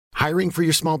Hiring for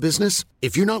your small business?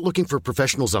 If you're not looking for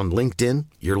professionals on LinkedIn,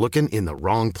 you're looking in the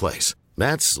wrong place.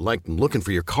 That's like looking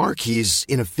for your car keys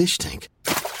in a fish tank.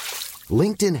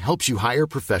 LinkedIn helps you hire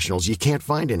professionals you can't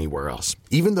find anywhere else,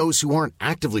 even those who aren't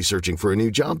actively searching for a new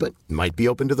job but might be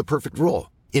open to the perfect role.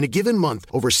 In a given month,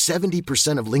 over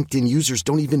 70% of LinkedIn users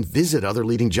don't even visit other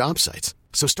leading job sites.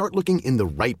 So start looking in the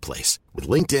right place. With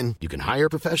LinkedIn, you can hire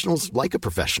professionals like a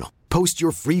professional. Post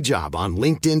your free job on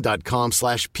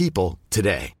linkedin.com/people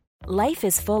today. Life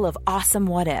is full of awesome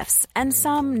what-ifs, and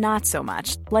some not so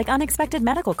much, like unexpected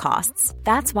medical costs.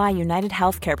 That's why United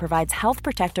Healthcare provides Health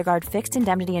Protector Guard fixed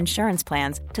indemnity insurance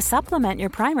plans to supplement your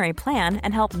primary plan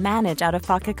and help manage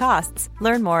out-of-pocket costs.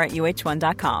 Learn more at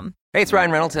uh1.com. Hey, it's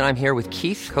Ryan Reynolds, and I'm here with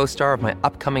Keith, co-star of my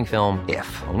upcoming film,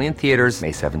 If, only in theaters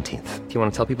May 17th. Do you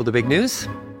want to tell people the big news?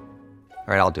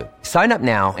 All right, I'll do it. Sign up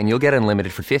now and you'll get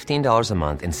unlimited for $15 a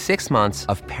month and 6 months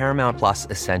of Paramount Plus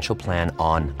Essential Plan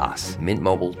on us.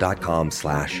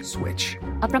 MintMobile.com/switch.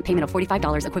 Upfront payment of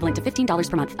 $45 equivalent to $15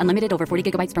 per month. Unlimited over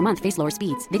 40 gigabytes per month. Face lower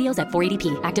speeds. Videos at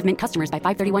 480p. Active Mint customers by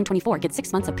 531.24 get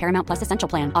 6 months of Paramount Plus Essential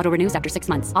Plan. Auto renews after 6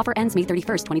 months. Offer ends May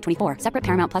 31st, 2024. Separate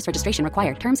Paramount Plus registration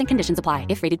required. Terms and conditions apply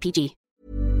if rated PG.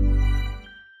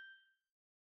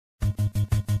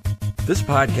 This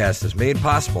podcast is made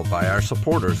possible by our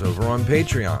supporters over on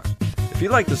Patreon. If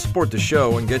you'd like to support the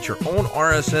show and get your own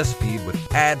RSS feed with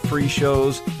ad-free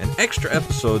shows and extra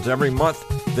episodes every month,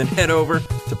 then head over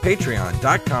to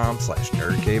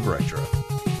patreon.com/nerdcaveretro.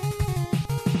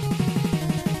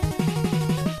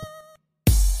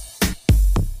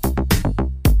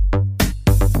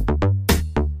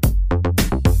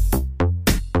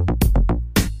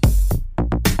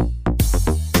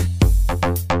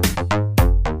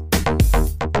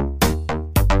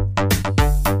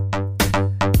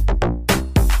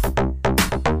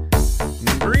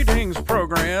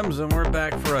 And we're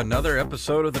back for another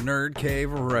episode of the Nerd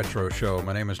Cave Retro Show.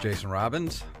 My name is Jason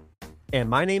Robbins. And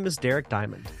my name is Derek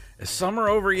Diamond. Is summer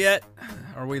over yet?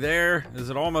 Are we there? Is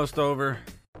it almost over?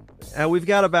 We've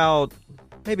got about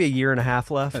maybe a year and a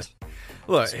half left.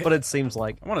 Look, but it seems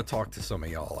like. I want to talk to some of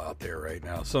y'all out there right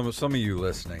now. Some of you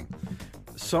listening.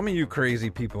 Some of you crazy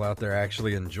people out there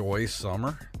actually enjoy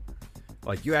summer.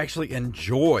 Like, you actually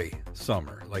enjoy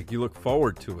summer. Like, you look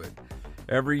forward to it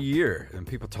every year, and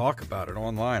people talk about it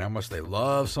online, how much they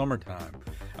love summertime.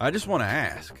 I just want to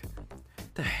ask,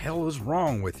 what the hell is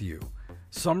wrong with you?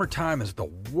 Summertime is the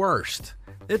worst.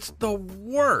 It's the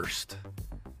worst.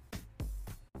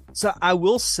 So I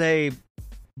will say,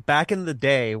 back in the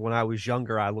day when I was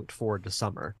younger, I looked forward to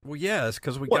summer. Well, yeah, it's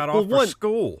because we got off for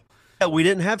school. Yeah, we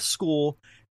didn't have school,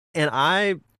 and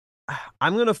I'm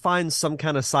going to find some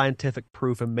kind of scientific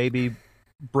proof and maybe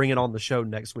bring it on the show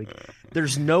next week.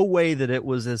 There's no way that it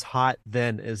was as hot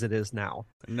then as it is now.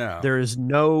 No. There is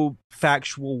no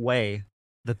factual way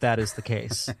that is the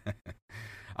case.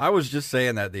 I was just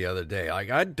saying that the other day.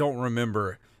 Like, I don't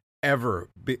remember ever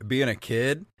being a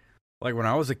kid. Like, when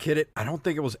I was a kid, I don't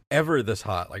think it was ever this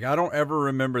hot. Like, I don't ever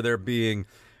remember there being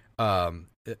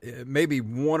maybe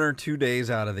 1 or 2 days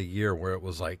out of the year where it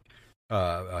was like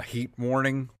a heat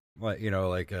warning,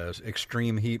 like a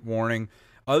extreme heat warning.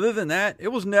 Other than that, it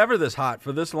was never this hot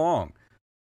for this long.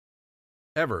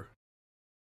 Ever.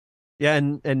 Yeah,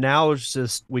 and now it's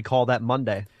just, we call that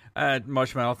Monday.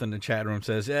 Mushmouth in the chat room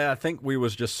says, yeah, I think we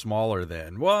was just smaller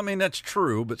then. Well, I mean, that's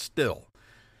true, but still.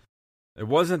 It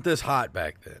wasn't this hot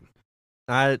back then.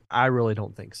 I really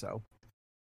don't think so.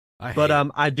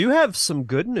 I do have some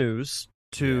good news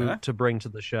to bring to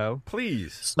the show.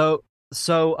 Please.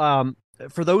 So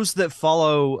for those that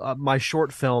follow my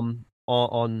short film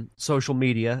on social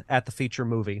media at the Feature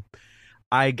Movie,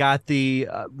 I got the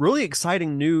really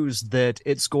exciting news that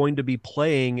it's going to be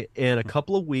playing in a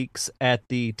couple of weeks at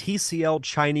the TCL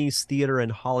Chinese Theater in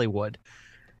Hollywood.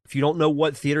 If you don't know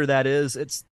what theater that is,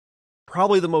 it's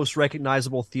probably the most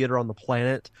recognizable theater on the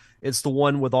planet. It's the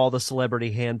one with all the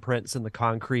celebrity handprints in the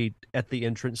concrete at the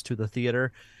entrance to the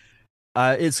theater.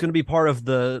 It's going to be part of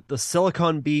the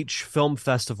Silicon Beach Film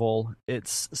Festival.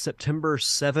 It's September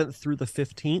 7th through the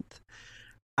 15th.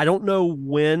 I don't know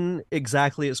when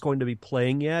exactly it's going to be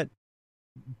playing yet,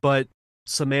 but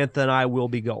Samantha and I will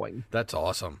be going. That's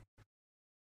awesome.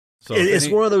 So it's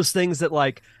one of those things that,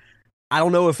 like, I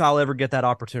don't know if I'll ever get that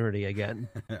opportunity again.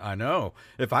 I know.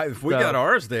 If we got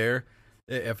ours there,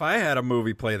 if I had a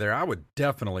movie play there, I would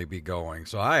definitely be going.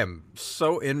 So I am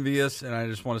so envious, and I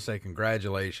just want to say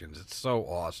congratulations. It's so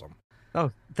awesome.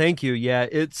 Oh, thank you. Yeah,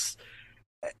 it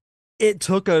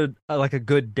took a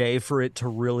good day for it to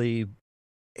really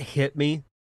hit me,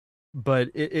 but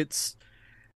it's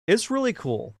really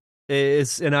cool.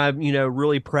 And I'm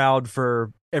really proud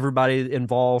for everybody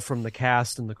involved, from the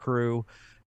cast and the crew.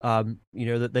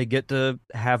 that they get to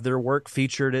have their work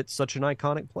featured at such an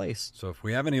iconic place. So if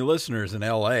we have any listeners in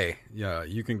LA, yeah,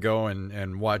 you can go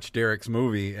and watch Derek's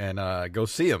movie and go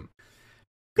see him.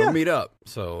 Go meet up.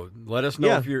 So let us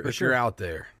know if you're out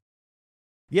there.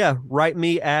 Yeah, write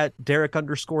me at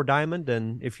Derek_Diamond,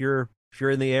 and if you're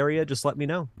in the area, just let me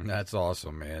know. That's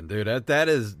awesome, man, dude. That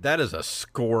is a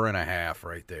score and a half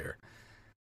right there.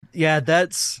 Yeah,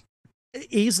 that's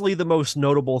easily the most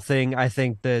notable thing I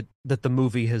think that the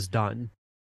movie has done.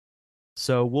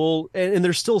 So and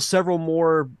there's still several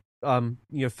more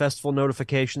festival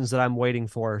notifications that I'm waiting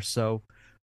for. So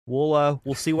we'll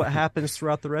see what happens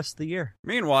throughout the rest of the year.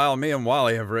 Meanwhile, me and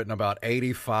Wally have written about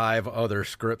 85 other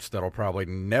scripts that'll probably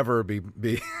never be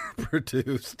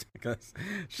produced because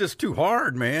it's just too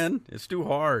hard, man. It's too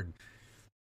hard.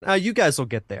 You guys will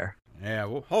get there. Yeah,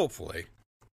 well, hopefully.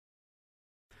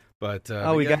 But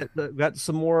we got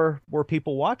some more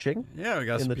people watching. Yeah, we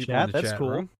got in some the people chat. in the That's chat cool.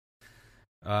 room.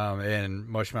 And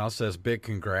Mushmouth says big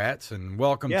congrats and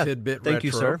welcome Tidbit thank Retro.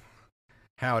 You, sir.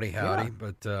 Howdy. Yeah.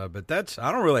 But that's,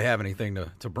 I don't really have anything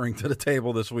to bring to the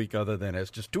table this week other than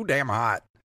it's just too damn hot.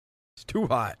 It's too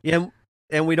hot. Yeah,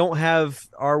 and we don't have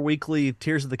our weekly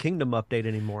Tears of the Kingdom update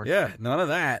anymore. Yeah, none of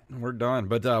that. We're done.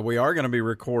 But we are going to be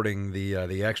recording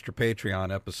the extra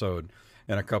Patreon episode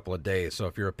in a couple of days. So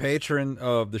if you're a patron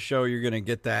of the show, you're going to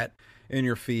get that in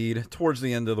your feed towards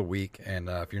the end of the week. And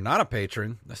if you're not a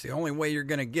patron, that's the only way you're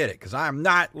going to get it, because I'm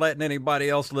not letting anybody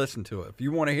else listen to it. If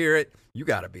you want to hear it, you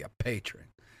got to be a patron.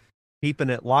 Keeping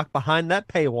it locked behind that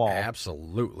paywall.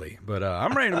 Absolutely. But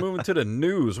I'm ready to move into the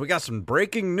news. We got some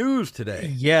breaking news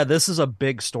today. Yeah, this is a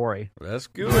big story. That's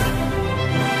good.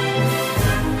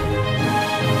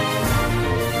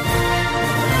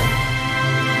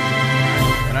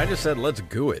 And I just said, let's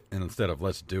go it instead of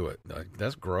let's do it.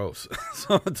 That's gross.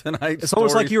 So tonight's It's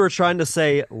almost like you were trying to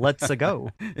say, let's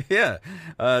go. Yeah.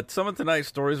 Some of tonight's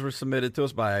stories were submitted to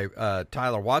us by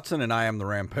Tyler Watson and I Am the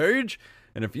Rampage.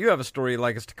 And if you have a story you'd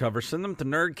like us to cover, send them to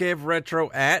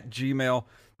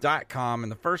nerdcaveretro@gmail.com. And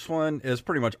the first one is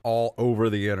pretty much all over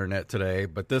the internet today,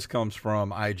 but this comes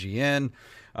from IGN.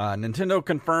 Nintendo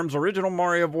confirms original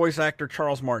Mario voice actor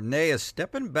Charles Martinet is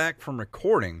stepping back from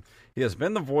recording. He has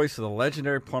been the voice of the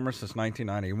legendary plumber since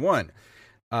 1991.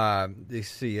 You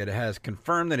see, it has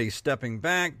confirmed that he's stepping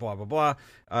back, blah, blah, blah.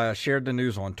 Shared the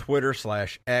news on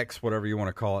Twitter/X, whatever you want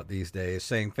to call it these days,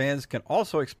 saying fans can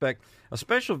also expect a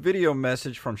special video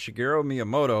message from Shigeru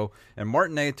Miyamoto and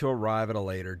Martinet to arrive at a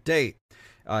later date.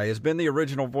 He has been the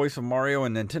original voice of Mario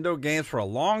in Nintendo games for a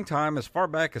long time, as far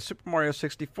back as Super Mario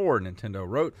 64, Nintendo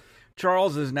wrote.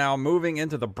 Charles is now moving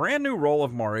into the brand new role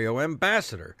of Mario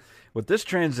Ambassador. With this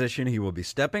transition, he will be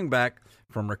stepping back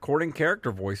from recording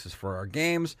character voices for our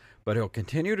games, but he'll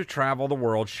continue to travel the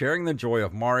world, sharing the joy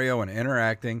of Mario and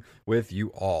interacting with you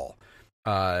all.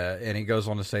 And he goes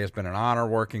on to say it's been an honor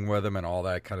working with him and all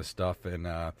that kind of stuff,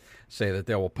 and say that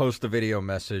they will post a video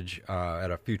message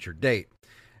at a future date.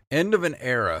 End of an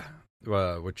era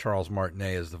with Charles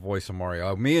Martinet as the voice of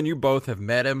Mario. Me and you both have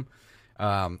met him.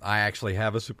 I actually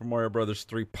have a Super Mario Brothers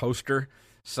 3 poster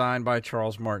signed by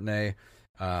Charles Martinet.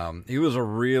 He was a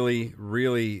really,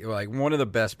 really, like, one of the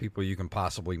best people you can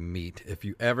possibly meet. If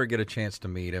you ever get a chance to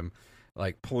meet him,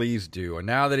 like, please do. And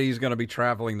now that he's going to be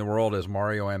traveling the world as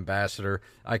Mario Ambassador,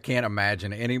 I can't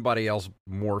imagine anybody else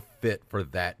more fit for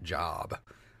that job.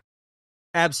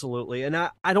 Absolutely. And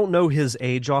I don't know his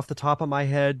age off the top of my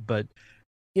head, but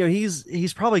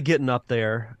he's probably getting up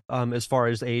there as far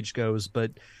as age goes,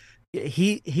 but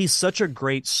he's such a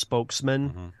great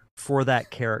spokesman for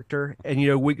that character. And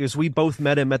because we both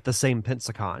met him at the same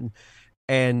Pensacon,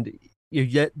 and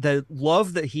yet the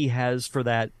love that he has for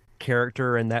that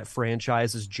character and that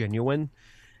franchise is genuine,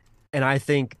 and I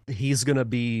think he's going to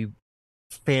be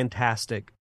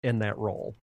fantastic in that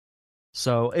role.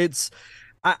 So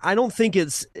I don't think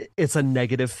it's a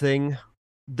negative thing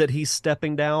that he's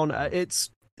stepping down. It's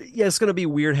going to be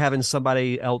weird having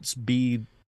somebody else be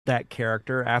that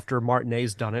character after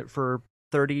Martinet's done it for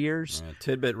 30 years.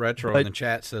 Tidbit Retro in the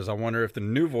chat says, I wonder if the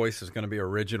new voice is going to be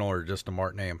original or just a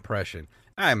Martinet impression.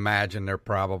 I imagine they're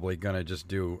probably going to just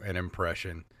do an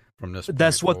impression from this.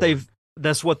 That's what they've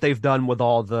done with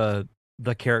all the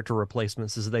character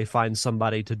replacements, is they find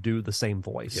somebody to do the same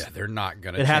voice. Yeah, they're not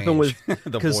going to change happened with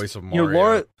the voice of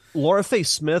Mario. Laura Faye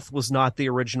Smith was not the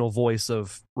original voice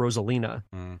of Rosalina,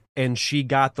 and she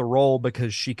got the role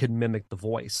because she could mimic the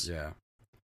voice. Yeah.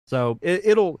 So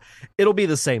it'll be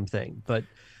the same thing, but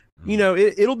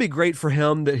it'll be great for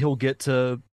him that he'll get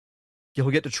to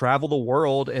travel the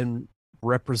world and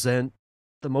represent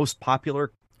the most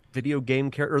popular video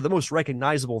game character, or the most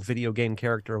recognizable video game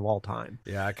character of all time.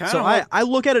 Yeah, I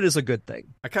look at it as a good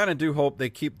thing. I kind of do hope they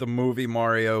keep the movie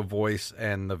Mario voice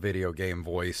and the video game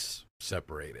voice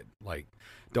separated. Like,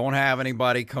 don't have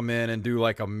anybody come in and do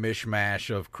like a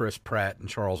mishmash of Chris Pratt and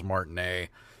Charles Martinet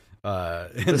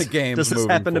in the game. Does this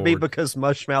happen to be because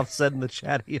Mushmouth said in the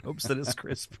chat he hopes that it's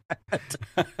Chris Pratt?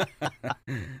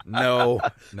 No.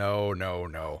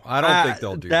 I don't think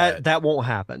they'll do that. That won't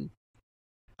happen.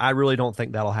 I really don't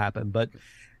think that'll happen. But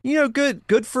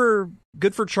good for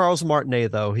Charles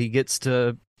Martinet though. He gets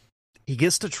to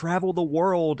travel the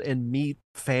world and meet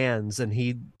fans, and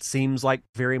he seems like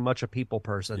very much a people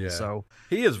person. Yeah. So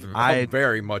he is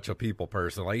very much a people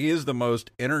person. Like, he is the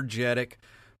most energetic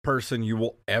person you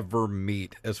will ever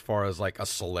meet as far as like a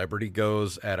celebrity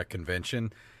goes at a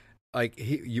convention. Like,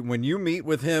 when you meet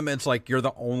with him, it's like you're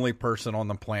the only person on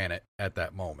the planet at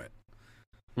that moment.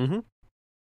 Mm-hmm.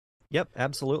 Yep,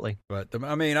 absolutely. But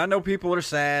I mean, I know people are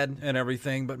sad and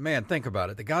everything, but man, think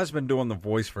about it. The guy's been doing the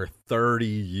voice for 30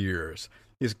 years.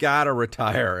 He's got to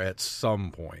retire at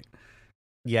some point.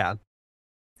 Yeah.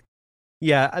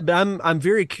 Yeah, but I'm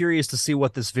very curious to see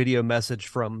what this video message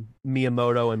from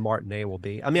Miyamoto and Martinet will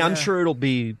be. I mean, I'm sure it'll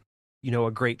be,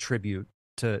 a great tribute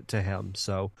to him.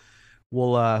 So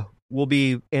we'll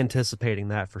be anticipating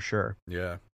that for sure.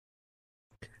 Yeah.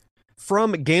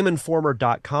 From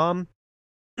GameInformer.com,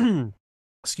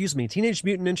 excuse me, Teenage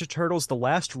Mutant Ninja Turtles: The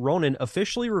Last Ronin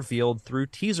officially revealed through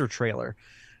teaser trailer.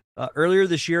 Earlier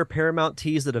this year, Paramount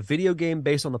teased that a video game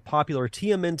based on the popular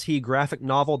TMNT graphic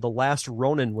novel The Last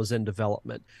Ronin was in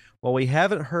development. While we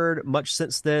haven't heard much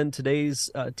since then,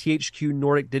 today's THQ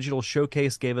Nordic Digital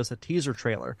Showcase gave us a teaser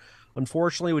trailer.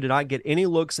 Unfortunately, we did not get any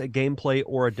looks at gameplay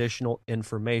or additional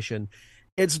information.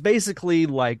 It's basically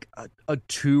like a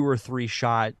 2 or 3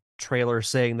 shot trailer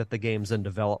saying that the game's in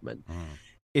development.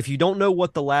 If you don't know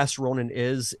what The Last Ronin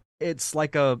is, it's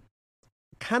like kind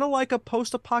of like a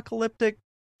post-apocalyptic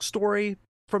story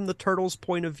from the Turtles'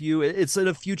 point of view. It's in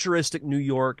a futuristic New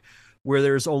York where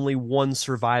there's only one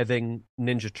surviving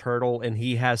Ninja Turtle, and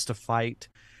he has to fight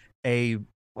the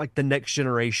next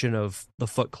generation of the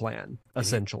Foot Clan,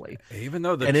 essentially. Even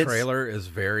though the trailer is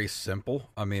very simple,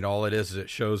 I mean, all it is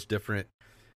it shows different,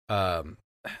 I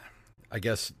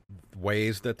guess,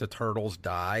 ways that the turtles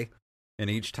die,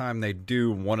 and each time they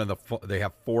do they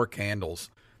have 4 candles,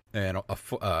 and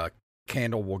a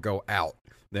candle will go out.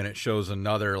 Then it shows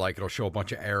another, like, it'll show a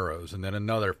bunch of arrows, and then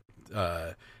another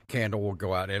candle will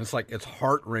go out. And it's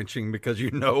heart-wrenching because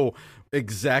you know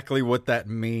exactly what that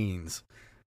means.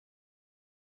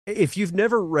 If you've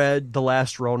never read The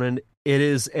Last Ronin, it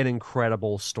is an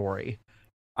incredible story.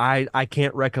 I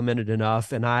can't recommend it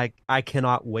enough, and I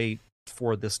cannot wait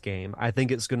for this game. I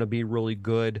think it's going to be really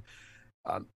good.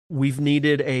 We've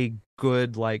needed a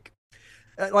good, like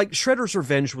Shredder's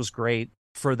Revenge was great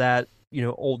for that,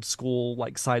 old school,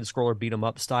 like, side scroller beat 'em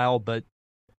up style, but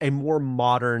a more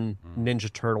modern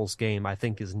Ninja Turtles game, I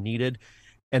think, is needed.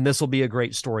 And this will be a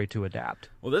great story to adapt.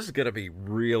 Well, this is going to be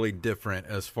really different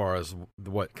as far as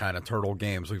what kind of turtle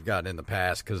games we've gotten in the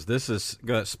past, because this is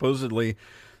supposedly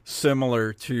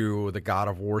similar to the God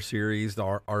of War series, the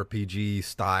RPG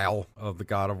style of the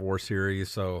God of War series.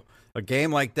 So a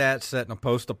game like that set in a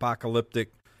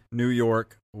post-apocalyptic New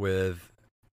York with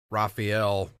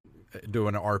Raphael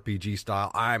doing an RPG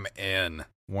style, I'm in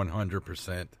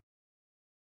 100%.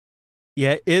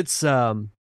 Yeah, it's going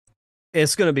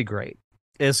to be great.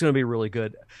 It's going to be really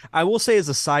good. I will say, as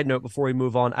a side note before we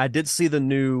move on, I did see the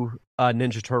new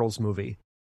Ninja Turtles movie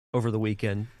over the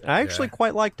weekend. I actually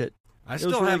quite liked it. I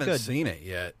still haven't seen it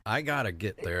yet. I got to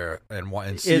get there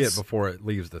and see it before it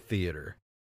leaves the theater.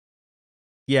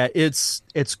 Yeah, it's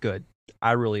good.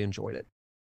 I really enjoyed it.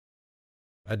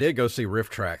 I did go see Riff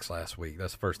Tracks last week.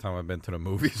 That's the first time I've been to the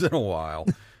movies in a while.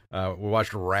 We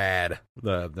watched Rad,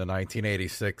 the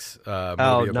 1986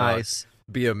 movie about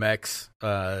BMX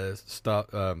stuff,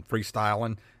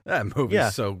 freestyling. That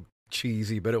movie's so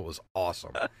cheesy, but it was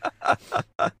awesome.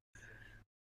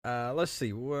 Let's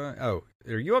see. Are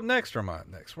you up next or am I up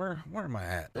next? Where am I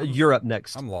at? You're up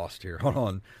next. I'm lost here. Hold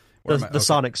on. The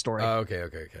Sonic story. Okay.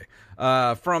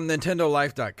 From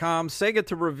NintendoLife.com, Sega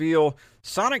to reveal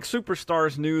Sonic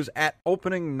Superstars news at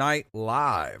opening night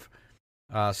live.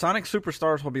 Sonic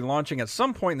Superstars will be launching at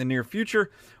some point in the near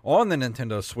future on the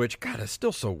Nintendo Switch. God, it's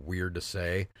still so weird to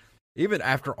say. Even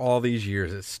after all these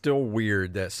years, it's still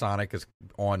weird that Sonic is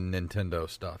on Nintendo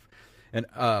stuff. And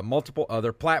multiple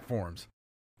other platforms.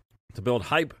 To build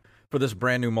hype for this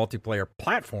brand new multiplayer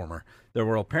platformer, there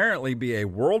will apparently be a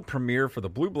world premiere for the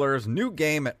Blue Blur's new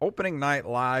game at opening night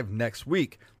live next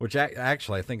week, which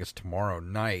actually I think is tomorrow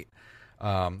night.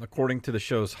 According to the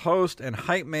show's host and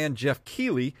hype man Jeff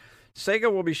Keighley,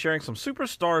 Sega will be sharing some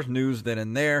Superstars news then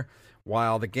and there.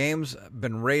 While the game's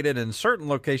been rated in certain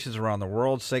locations around the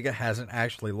world, Sega hasn't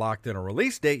actually locked in a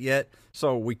release date yet,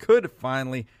 so we could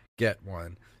finally get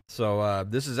one. So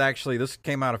this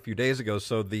came out a few days ago.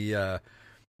 So the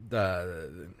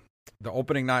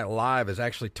opening night live is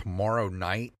actually tomorrow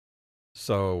night.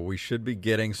 So we should be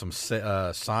getting some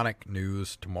Sonic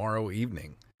news tomorrow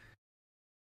evening.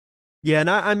 Yeah, and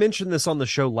I mentioned this on the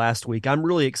show last week. I'm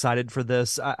really excited for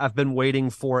this. I've been waiting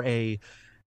for a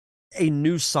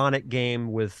new Sonic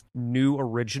game with new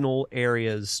original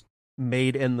areas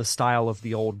made in the style of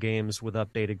the old games with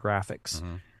updated graphics.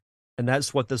 Mm-hmm. And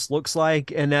that's what this looks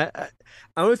like. And I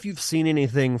don't know if you've seen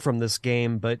anything from this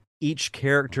game, but each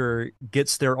character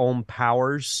gets their own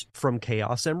powers from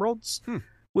Chaos Emeralds,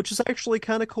 which is actually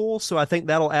kind of cool. So I think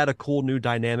that'll add a cool new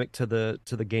dynamic to the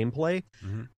gameplay.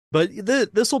 Mm-hmm. But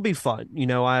this will be fun. You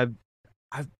know, I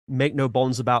make no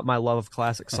bones about my love of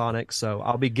classic Sonic, so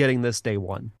I'll be getting this day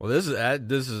one. Well, this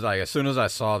is like, as soon as I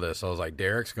saw this, I was like,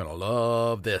 Derek's gonna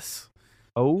love this.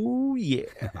 Oh yeah.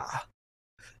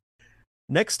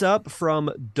 Next up,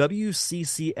 from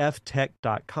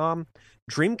WCCFtech.com,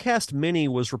 Dreamcast Mini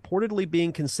was reportedly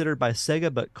being considered by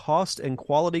Sega, but cost and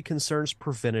quality concerns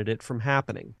prevented it from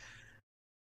happening.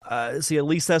 At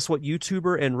least that's what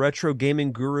YouTuber and retro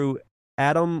gaming guru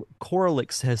Adam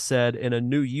Korelix has said in a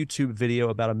new YouTube video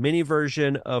about a mini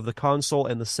version of the console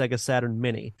and the Sega Saturn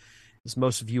Mini. As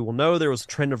most of you will know, there was a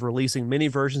trend of releasing mini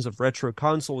versions of retro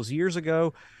consoles years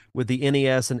ago with the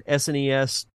NES and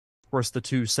SNES, of course the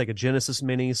two Sega Genesis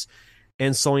Minis,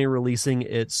 and Sony releasing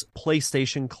its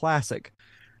PlayStation Classic.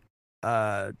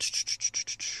 In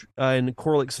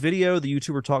Korelix's video, the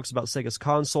YouTuber talks about Sega's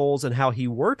consoles and how he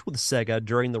worked with Sega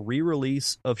during the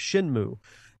re-release of Shenmue.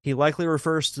 He likely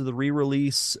refers to the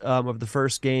re-release of the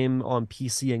first game on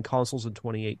PC and consoles in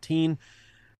 2018.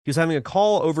 He was having a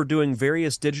call over doing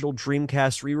various digital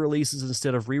Dreamcast re-releases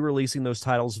instead of re-releasing those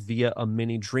titles via a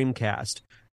mini Dreamcast.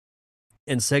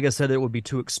 And Sega said it would be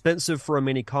too expensive for a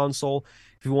mini console.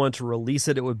 If we wanted to release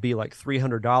it, it would be like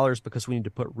 $300 because we need to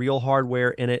put real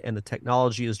hardware in it, and the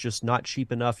technology is just not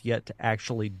cheap enough yet to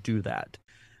actually do that.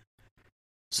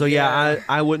 So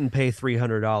I wouldn't pay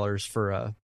 $300 for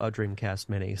a Dreamcast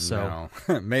Mini. So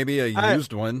no. Maybe a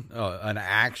used one, an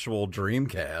actual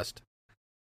Dreamcast.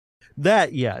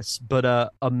 That, yes, but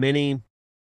a Mini,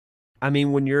 I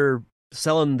mean, when you're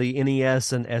selling the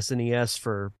NES and SNES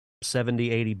for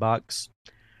 $70-$80,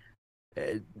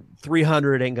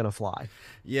 300 ain't gonna fly.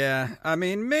 Yeah, I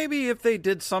mean, maybe if they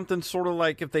did something sort of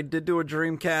like if they did do a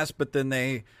Dreamcast, but then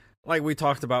they, like we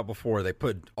talked about before, they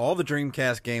put all the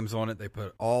Dreamcast games on it, they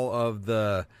put all of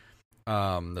the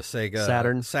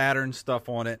Sega Saturn stuff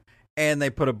on it, and they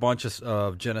put a bunch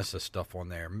of Genesis stuff on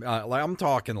there. Like I'm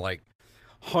talking like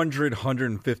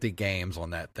 150 games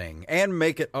on that thing, and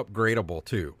make it upgradable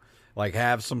too. Like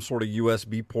have some sort of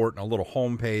USB port and a little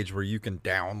home page where you can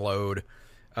download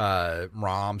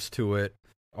ROMs to it,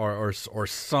 or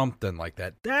something like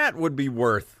that. That would be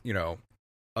worth, a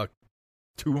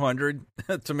 $200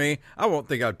 to me. I won't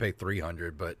think I'd pay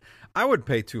 $300, but I would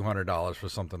pay $200 for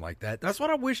something like that. That's what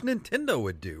I wish Nintendo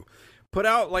would do. Put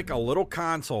out like a little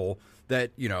console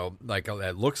that,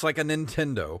 that looks like a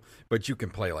Nintendo, but you can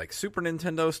play like Super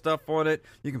Nintendo stuff on it.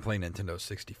 You can play Nintendo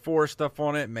 64 stuff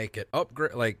on it, make it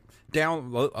upgrade, like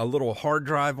down a little hard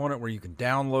drive on it where you can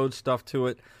download stuff to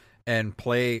it and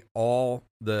play all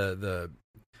the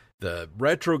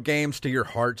retro games to your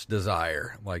heart's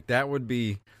desire. Like that would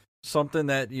be something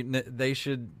that they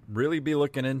should really be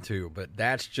looking into, but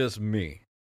that's just me.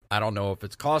 I don't know if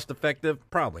it's cost effective,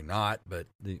 probably not, but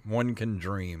one can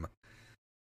dream.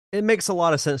 It makes a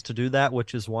lot of sense to do that,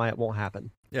 which is why it won't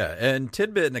happen. Yeah, and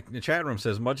Tidbit in the chat room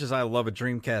says, much as I love a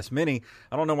Dreamcast Mini,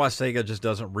 I don't know why Sega just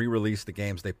doesn't re-release the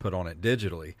games they put on it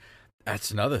digitally.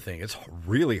 That's another thing. It's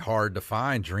really hard to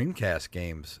find Dreamcast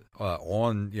games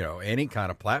on, any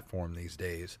kind of platform these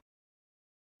days.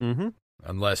 Mm-hmm.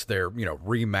 Unless they're,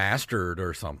 remastered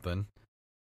or something.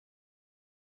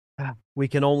 We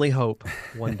can only hope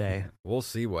one day. We'll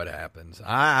see what happens.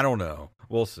 I don't know.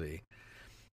 We'll see.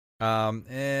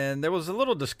 And there was a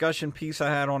little discussion piece I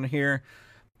had on here.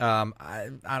 I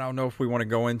don't know if we want to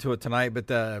go into it tonight, but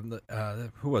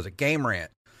who was it? Game Rant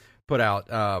put out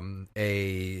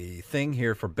a thing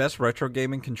here for best retro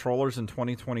gaming controllers in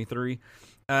 2023.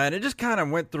 And it just kind of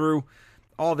went through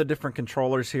all the different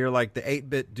controllers here, like the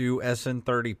 8-bit Do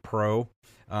SN30 Pro.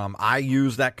 I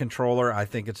use that controller. I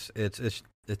think it's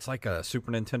like a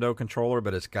Super Nintendo controller,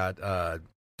 but it's got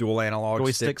dual analog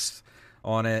sticks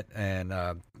on it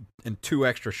and 2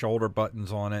 extra shoulder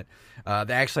buttons on it.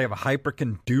 They actually have a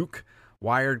Hyperkin Duke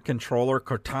wired controller,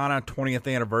 Cortana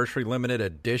 20th Anniversary Limited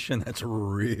Edition. That's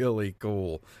really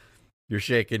cool. You're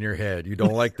shaking your head. You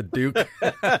don't like the Duke?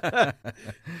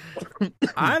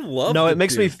 I love No, the it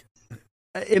makes Duke.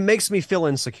 it makes me feel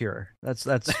insecure. That's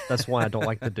why I don't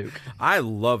like the Duke. I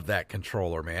love that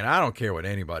controller, man. I don't care what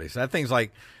anybody says. That thing's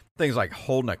like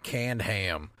holding a canned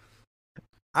ham.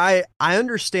 I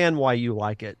understand why you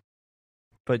like it,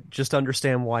 but just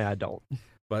understand why I don't.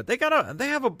 But they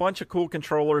have a bunch of cool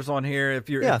controllers on here. If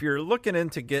you're looking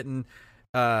into getting,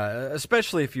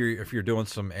 especially if you're doing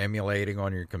some emulating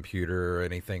on your computer or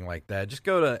anything like that, just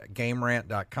go to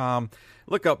GameRant.com,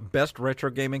 look up best retro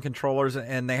gaming controllers,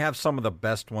 and they have some of the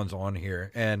best ones on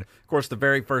here. And of course, the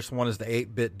very first one is the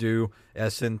 8-bit Do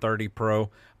SN30 Pro.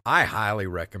 I highly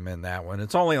recommend that one.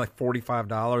 It's only like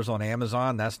 $45 on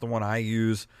Amazon. That's the one I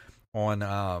use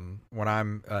on when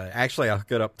I'm actually I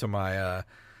hook it up to my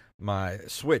my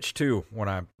Switch too when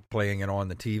I'm playing it on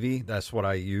the TV. That's what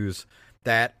I use.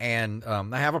 That, and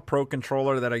I have a Pro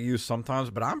controller that I use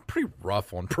sometimes, but I'm pretty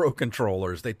rough on Pro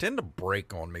controllers. They tend to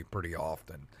break on me pretty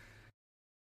often.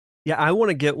 Yeah, I want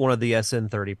to get one of the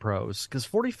SN30 Pros because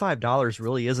 $45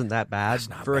 really isn't that bad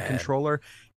for a controller.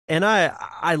 And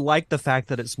I like the fact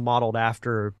that it's modeled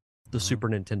after the Super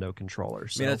Nintendo controller.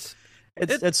 So I mean, it's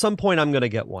at some point I'm going to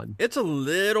get one. It's a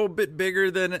little bit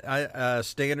bigger than a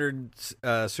standard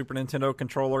Super Nintendo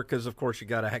controller because, of course, you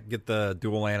got to get the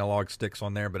dual analog sticks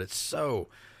on there, but it's so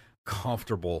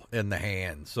comfortable in the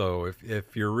hand. So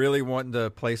if you're really wanting to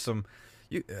play some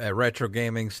retro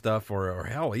gaming stuff or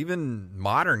hell, even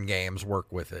modern games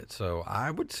work with it. So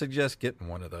I would suggest getting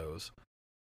one of those.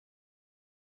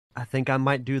 I think I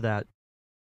might do that.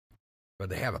 But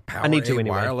they have a Power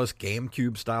wireless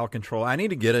GameCube style controller. I need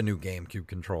to get a new GameCube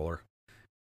controller.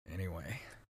 Anyway.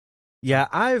 Yeah,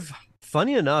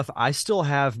 funny enough, I still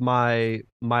have my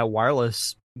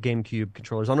wireless GameCube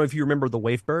controllers. I don't know if you remember the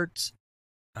Wavebirds.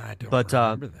 I don't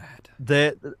remember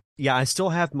that. Yeah, I still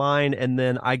have mine, and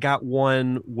then I got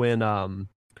one when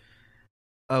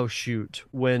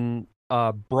when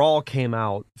Brawl came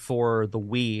out for the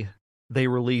Wii, they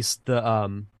released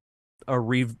the a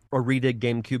redid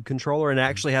GameCube controller, and it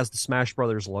actually has the Smash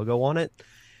Brothers logo on it.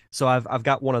 So I've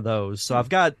got one of those. So I've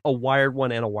got a wired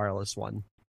one and a wireless one.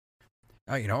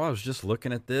 I was just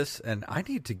looking at this, and I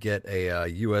need to get a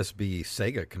USB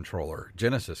Sega controller,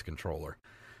 Genesis controller,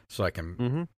 so I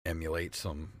can emulate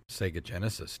some Sega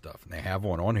Genesis stuff. And they have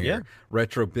one on here. Yeah.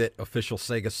 Retrobit official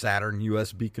Sega Saturn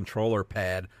USB controller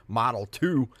pad Model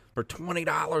 2 for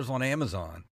 $20 on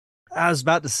Amazon. I was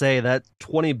about to say that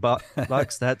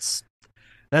 $20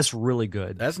 that's really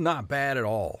good. That's not bad at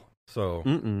all.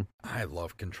 So I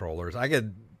love controllers. I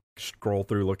could scroll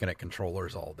through looking at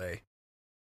controllers all day.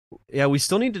 Yeah, we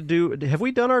still need to have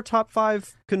we done our top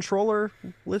 5 controller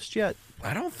list yet?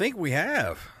 I don't think we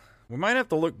have. We might have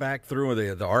to look back through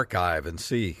the archive and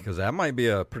see, because that might be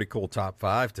a pretty cool top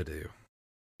 5 to do.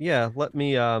 Yeah, let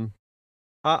me I'll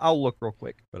look real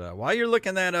quick. But while you're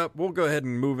looking that up, we'll go ahead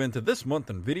and move into this month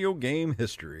in video game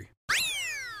history.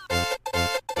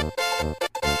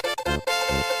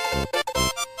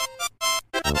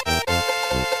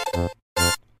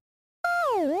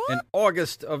 In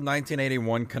August of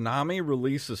 1981, Konami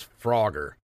releases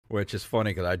Frogger, which is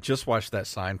funny because I just watched that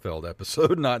Seinfeld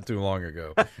episode not too long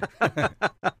ago.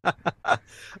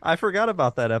 I forgot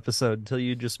about that episode until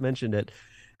you just mentioned it.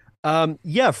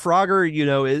 Yeah,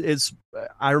 Frogger,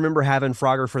 I remember having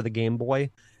Frogger for the Game Boy,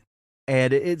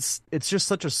 and it's just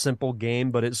such a simple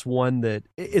game, but it's one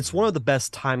of the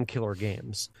best time killer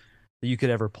games that you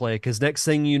could ever play, because next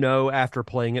thing you know, after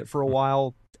playing it for a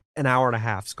while, an hour and a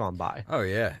half's gone by. Oh,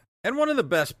 yeah. And one of the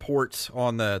best ports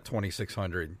on the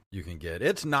 2600 you can get.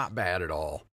 It's not bad at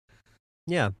all.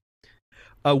 Yeah.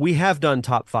 We have done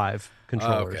top 5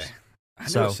 controllers. Okay. I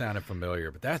know it sounded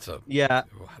familiar, but I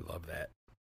love that.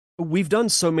 We've done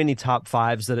so many top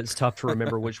 5s that it's tough to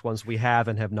remember which ones we have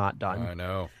and have not done. I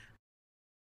know.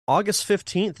 August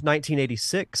 15th,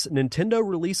 1986, Nintendo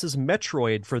releases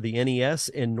Metroid for the NES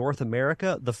in North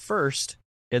America, the first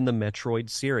in the Metroid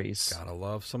series. Gotta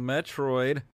love some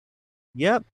Metroid.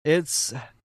 Yep,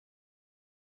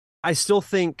 I still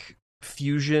think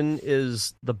Fusion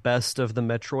is the best of the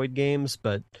Metroid games,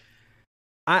 but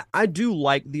I do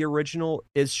like the original.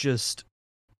 It's just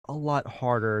a lot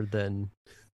harder than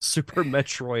Super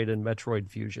Metroid and Metroid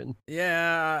Fusion.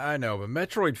 Yeah, I know, but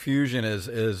Metroid Fusion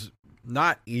is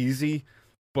not easy,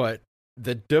 but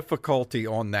the difficulty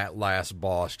on that last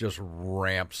boss just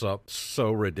ramps up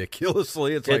so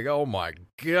ridiculously. It's like, oh my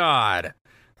God.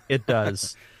 It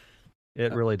does.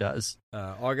 It really does.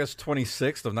 August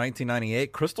 26th of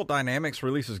 1998, Crystal Dynamics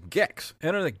releases Gex,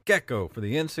 Enter the Gecko for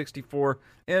the N64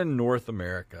 in North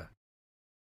America.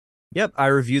 Yep, I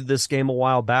reviewed this game a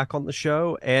while back on the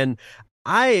show, and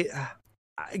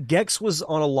Gex was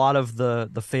on a lot of the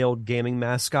failed gaming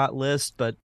mascot list,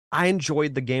 but I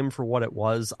enjoyed the game for what it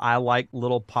was. I like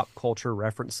little pop culture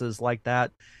references like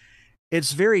that.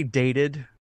 It's very dated,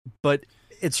 but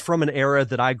it's from an era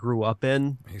that I grew up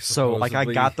in. So like I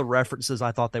got the references.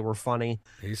 I thought they were funny.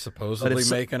 He's supposedly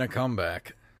making a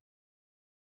comeback.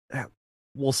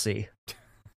 We'll see.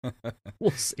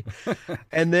 We'll see.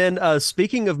 And then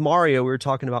speaking of Mario, we were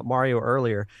talking about Mario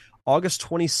earlier. August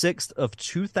 26th of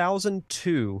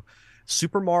 2002,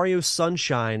 Super Mario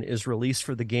Sunshine is released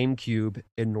for the GameCube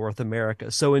in North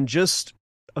America. So in just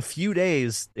a few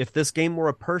days, if this game were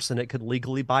a person, it could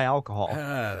legally buy alcohol.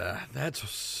 That's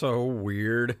so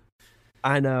weird.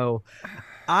 I know.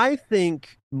 I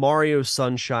think Mario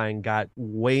Sunshine got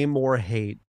way more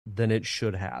hate than it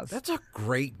should have. That's a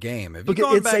great game. Have you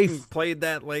gone back and played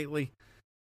that lately?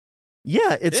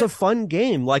 Yeah, it's a fun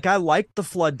game. Like, I like the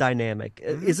flood dynamic.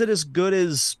 Mm-hmm. Is it as good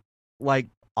as, like,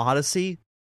 Odyssey?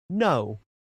 No.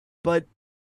 But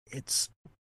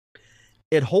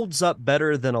it holds up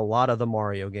better than a lot of the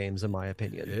Mario games, in my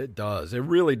opinion. It does. It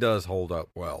really does hold up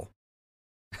well.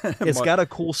 It's got a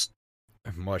cool...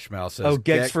 Mushmouth says,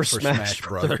 Gex for Smash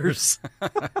Brothers.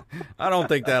 I don't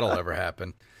think that'll ever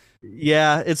happen.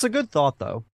 Yeah, it's a good thought,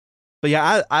 though. But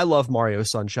yeah, I love Mario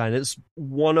Sunshine. It's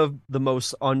one of the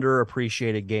most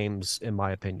underappreciated games, in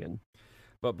my opinion.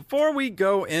 But before we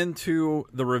go into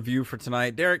the review for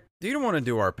tonight, Derek, do you want to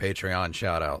do our Patreon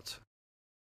shout-outs?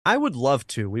 I would love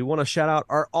to. We want to shout out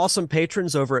our awesome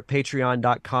patrons over at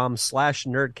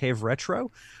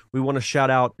patreon.com/nerdcaveretro. We want to shout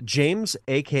out James,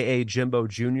 a.k.a. Jimbo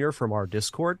Jr. from our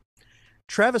Discord,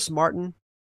 Travis Martin,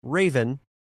 Raven,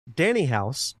 Danny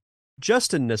House,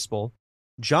 Justin Nispel,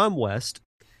 John West,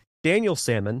 Daniel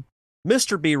Salmon,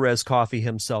 Mr. B-Res Coffee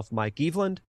himself, Mike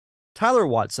Eveland, Tyler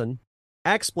Watson,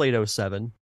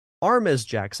 Axblade07, Armez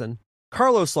Jackson,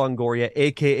 Carlos Longoria,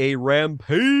 a.k.a.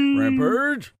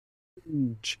 Rampage,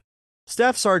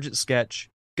 Staff Sergeant Sketch,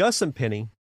 Gus and Penny,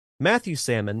 Matthew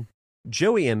Salmon,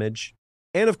 Joey Image,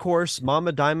 and of course,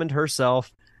 Mama Diamond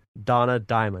herself, Donna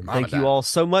Diamond. Thank you all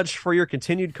so much for your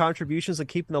continued contributions and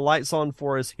keeping the lights on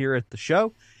for us here at the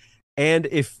show. And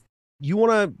if you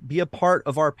want to be a part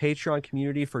of our Patreon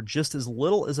community for just as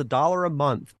little as $1 a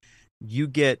month, you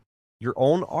get your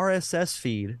own RSS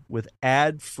feed with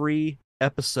ad-free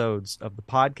episodes of the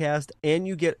podcast, and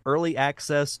you get early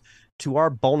access to our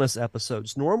bonus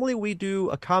episodes. Normally we do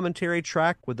a commentary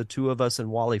track with the two of us and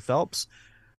Wally Phelps,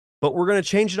 but we're going to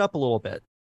change it up a little bit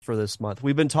for this month.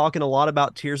 We've been talking a lot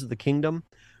about Tears of the Kingdom,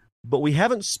 but we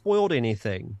haven't spoiled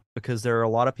anything because there are a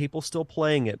lot of people still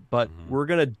playing it, but we're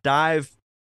going to dive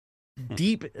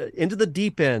deep into the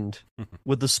deep end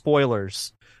with the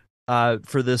spoilers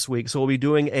for this week. So we'll be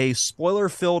doing a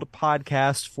spoiler-filled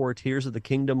podcast for Tears of the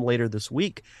Kingdom later this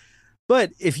week.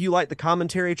 But if you like the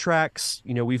commentary tracks,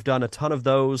 you know, we've done a ton of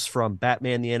those from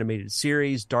Batman the Animated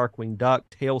Series, Darkwing Duck,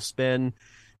 Tailspin,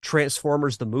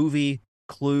 Transformers the Movie,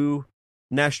 Clue,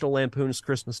 National Lampoon's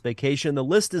Christmas Vacation. The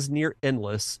list is near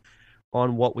endless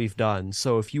on what we've done.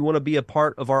 So if you want to be a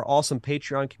part of our awesome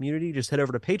Patreon community, just head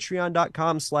over to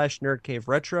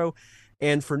patreon.com/nerdcaveretro.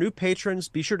 And for new patrons,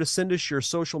 be sure to send us your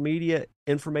social media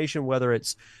information, whether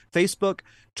it's Facebook,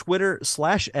 Twitter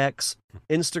 /X,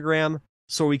 Instagram,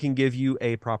 so we can give you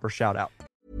a proper shout out.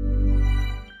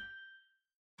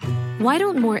 Why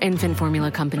don't more infant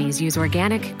formula companies use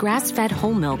organic, grass-fed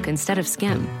whole milk instead of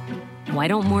skim? Why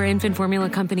don't more infant formula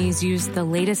companies use the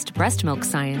latest breast milk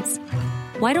science?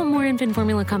 Why don't more infant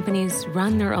formula companies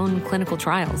run their own clinical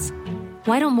trials?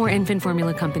 Why don't more infant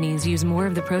formula companies use more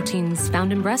of the proteins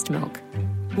found in breast milk?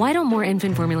 Why don't more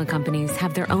infant formula companies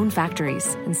have their own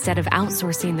factories instead of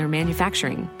outsourcing their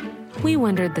manufacturing? We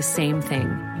wondered the same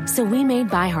thing. So we made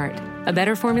ByHeart, a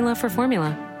better formula for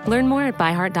formula. Learn more at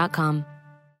byheart.com.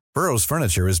 Burrow's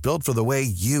furniture is built for the way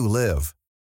you live.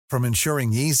 From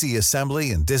ensuring easy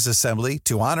assembly and disassembly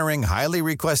to honoring highly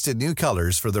requested new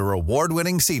colors for their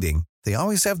award-winning seating, they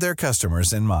always have their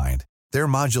customers in mind. Their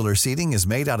modular seating is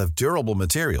made out of durable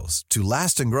materials to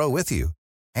last and grow with you.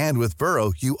 And with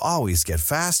Burrow, you always get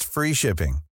fast, free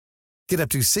shipping. Get up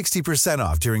to 60%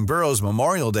 off during Burrow's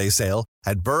Memorial Day sale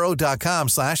at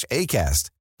burrow.com/ACAST.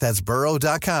 That's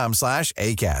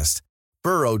burrow.com/ACAST.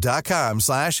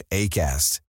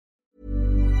 burrow.com/ACAST.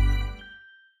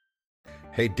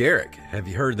 Hey, Derek, have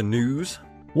you heard the news?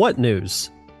 What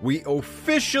news? We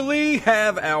officially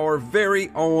have our very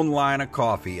own line of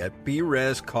coffee at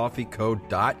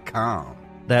brescoffeeco.com.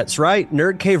 That's right.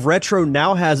 Nerd Cave Retro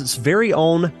now has its very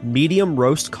own medium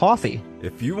roast coffee.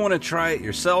 If you want to try it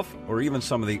yourself, or even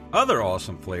some of the other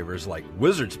awesome flavors like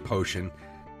Wizard's Potion,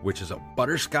 which is a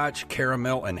butterscotch,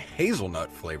 caramel, and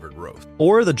hazelnut flavored roast.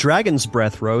 Or the Dragon's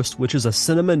Breath roast, which is a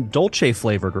cinnamon dolce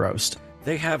flavored roast.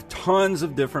 They have tons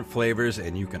of different flavors,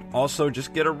 and you can also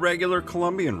just get a regular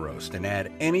Colombian roast and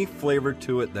add any flavor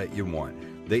to it that you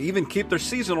want. They even keep their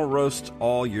seasonal roasts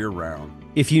all year round.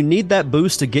 If you need that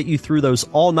boost to get you through those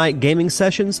all-night gaming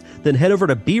sessions, then head over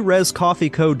to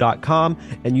BResCoffeeCo.com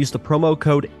and use the promo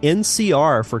code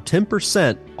NCR for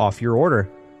 10% off your order.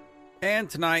 And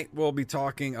tonight we'll be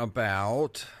talking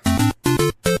about...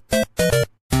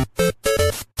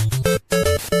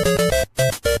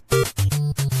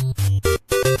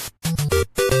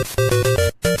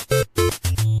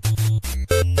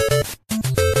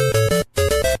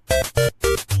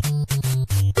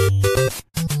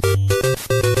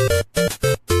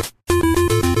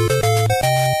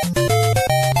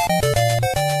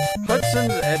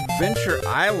 Hudson's Adventure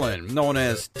Island, known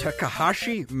as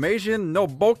Takahashi Meijin no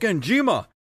Bokenjima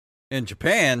in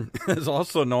Japan, is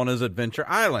also known as Adventure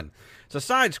Island. It's a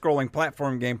side-scrolling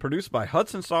platform game produced by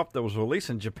Hudson Soft that was released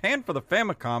in Japan for the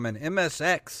Famicom and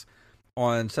MSX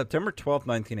on September 12,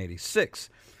 1986.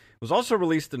 It was also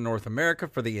released in North America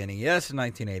for the NES in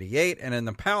 1988 and in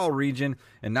the PAL region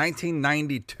in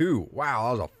 1992.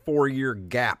 Wow, that was a 4-year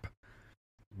gap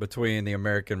between the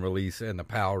American release and the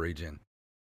PAL region.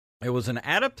 It was an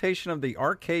adaptation of the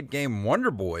arcade game Wonder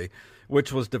Boy,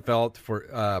 which was developed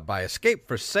by Escape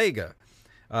for Sega.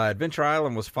 Adventure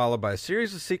Island was followed by a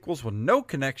series of sequels with no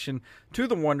connection to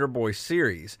the Wonder Boy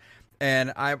series.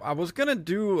 And I was going to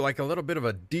do like a little bit of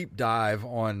a deep dive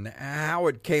on how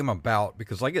it came about,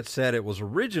 because like it said, it was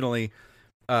originally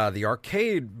the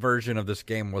arcade version of this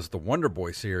game was the Wonder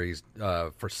Boy series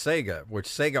for Sega, which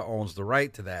Sega owns the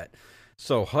right to that.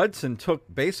 So Hudson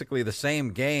took basically the same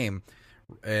game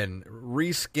and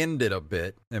reskinned it a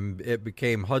bit, and it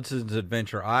became Hudson's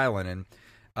Adventure Island,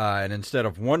 and instead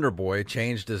of Wonder Boy,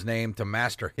 changed his name to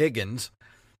Master Higgins,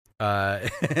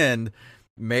 and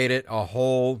made it a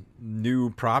whole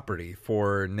new property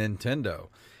for Nintendo.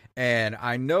 And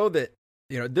I know that,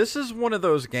 this is one of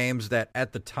those games that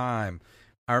at the time,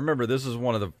 I remember this is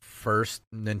one of the first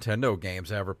Nintendo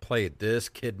games I ever played. This,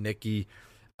 Kid Nicky,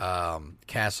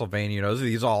 Castlevania,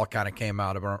 these all kind of came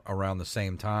out around the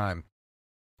same time.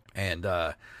 And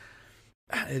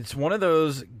it's one of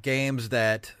those games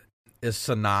that is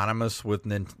synonymous with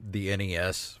the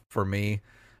NES for me.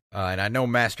 And I know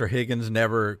Master Higgins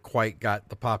never quite got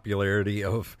the popularity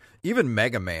of even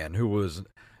Mega Man, who was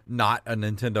not a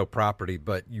Nintendo property.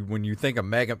 But when you think of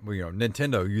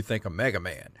Nintendo, you think of Mega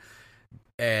Man.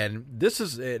 And this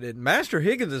is Master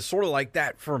Higgins is sort of like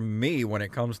that for me when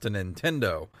it comes to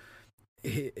Nintendo.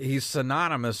 He's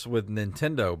synonymous with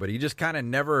Nintendo, but he just kind of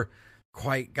never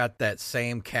quite got that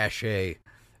same cachet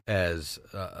as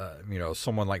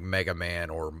someone like Mega Man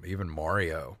or even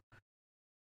Mario.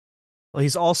 Well,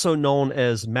 he's also known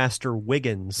as Master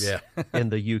Wiggins in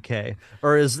the UK,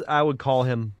 or as I would call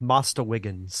him, Master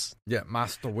Wiggins. Yeah,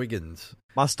 Master Wiggins.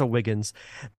 Master Wiggins.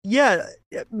 Yeah,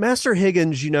 Master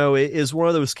Higgins, is one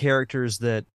of those characters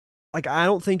that, like, I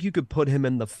don't think you could put him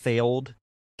in the failed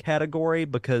category,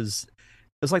 because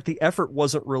it's like the effort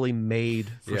wasn't really made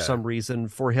for some reason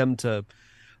for him to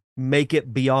make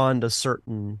it beyond a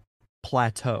certain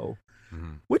plateau,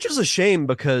 which is a shame,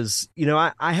 because,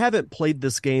 I haven't played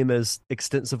this game as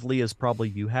extensively as probably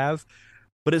you have,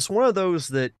 but it's one of those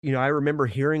that, I remember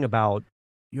hearing about,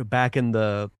 back in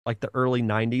the early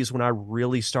 90s when I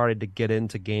really started to get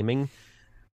into gaming.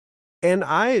 And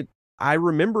I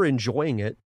remember enjoying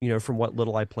it, from what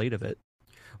little I played of it.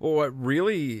 Well, what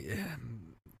really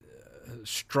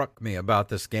struck me about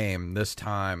this game this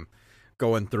time,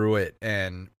 going through it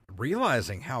and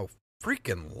realizing how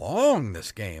freaking long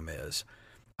this game is.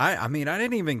 I mean, I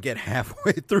didn't even get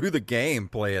halfway through the game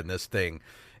playing this thing.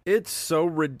 It's so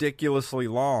ridiculously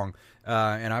long.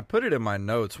 And I put it in my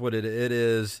notes what it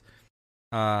is.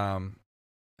 Let's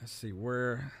see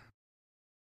where.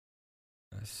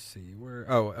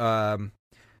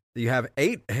 You have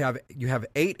eight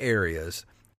areas,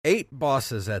 8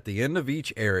 bosses at the end of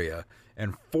each area,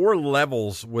 and 4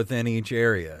 levels within each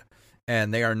area.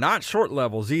 And they are not short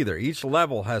levels either. Each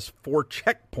level has 4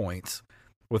 checkpoints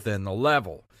within the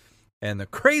level. And the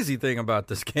crazy thing about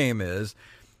this game is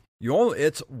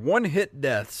it's one-hit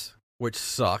deaths, which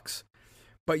sucks,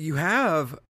 but you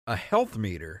have a health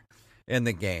meter in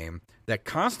the game that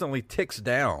constantly ticks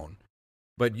down,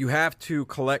 but you have to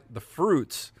collect the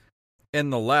fruits in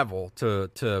the level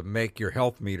to make your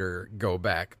health meter go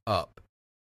back up.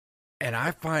 And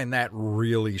I find that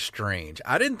really strange.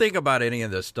 I didn't think about any of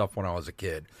this stuff when I was a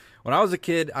kid. When I was a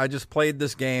kid, I just played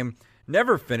this game,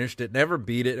 Never finished it, never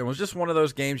beat it. It was just one of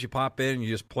those games you pop in and you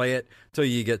just play it till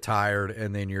you get tired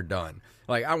and then you're done.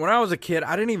 Like, when I was a kid,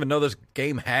 I didn't even know this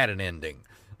game had an ending.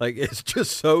 Like, it's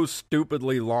just so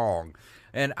stupidly long.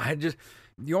 And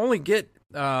you only get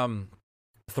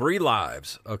 3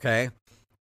 lives, okay?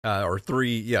 Or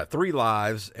 3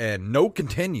 lives and no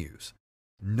continues.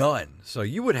 None. So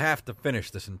you would have to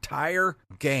finish this entire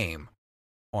game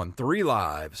on 3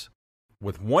 lives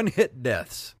with 1-hit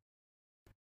deaths.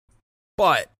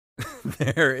 But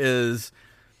there is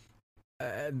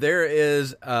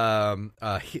the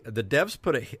devs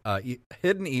put a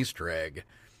hidden Easter egg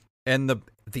in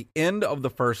the end of the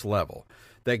first level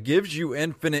that gives you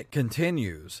infinite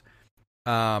continues.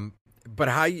 But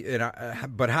how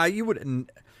you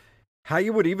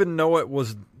would even know it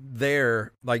was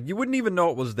there? Like, you wouldn't even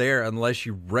know it was there unless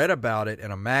you read about it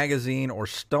in a magazine or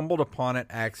stumbled upon it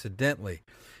accidentally.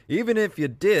 Even if you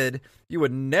did, you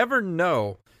would never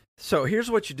know. So here's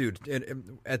what you do.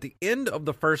 At the end of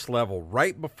the first level,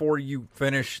 right before you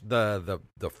finish the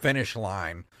finish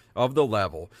line of the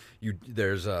level,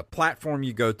 there's a platform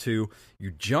you go to,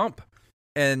 you jump,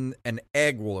 and an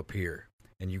egg will appear.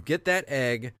 And you get that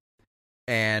egg,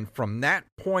 and from that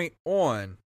point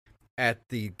on, at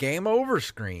the game over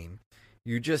screen,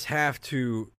 you just have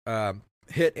to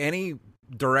hit any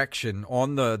direction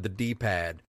on the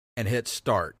D-pad and hit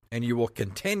start. And you will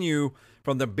continue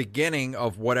from the beginning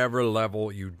of whatever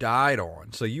level you died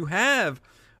on. So you have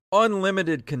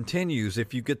unlimited continues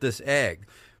if you get this egg.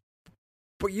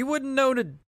 But you wouldn't know to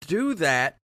do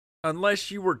that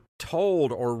unless you were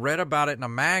told or read about it in a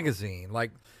magazine. Like,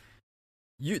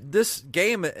 this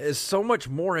game is so much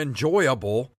more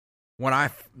enjoyable when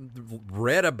I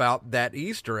read about that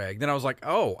Easter egg. Then I was like,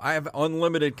 oh, I have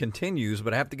unlimited continues,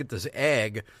 but I have to get this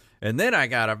egg, and then I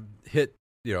got to hit,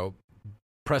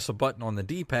 press a button on the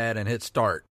D-pad and hit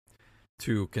start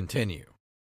to continue.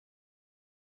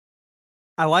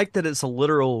 I like that it's a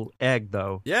literal egg,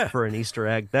 though. Yeah. For an Easter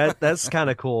egg. That's kind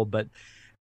of cool, but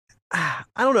I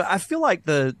don't know. I feel like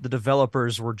the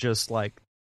developers were just like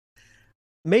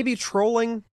maybe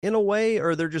trolling in a way,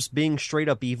 or they're just being straight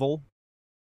up evil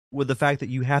with the fact that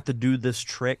you have to do this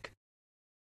trick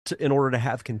in order to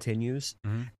have continues.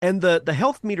 Mm-hmm. And the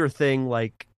health meter thing,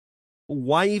 like,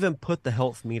 why even put the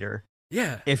health meter?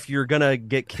 Yeah. If you're going to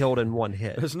get killed in one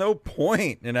hit. There's no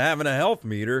point in having a health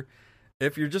meter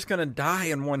if you're just going to die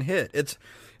in one hit.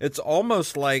 It's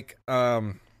almost like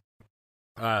Ghosts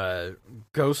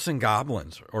and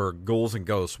Goblins, or Ghouls and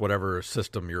Ghosts, whatever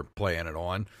system you're playing it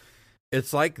on.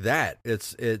 It's like that.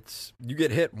 It's you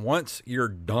get hit once, you're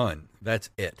done. That's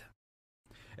it.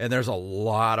 And there's a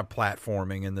lot of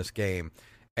platforming in this game.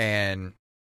 And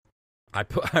I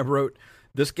wrote,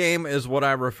 this game is what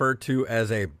I refer to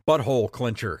as a butthole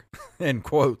clincher, in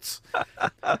quotes.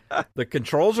 The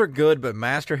controls are good, but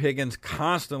Master Higgins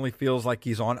constantly feels like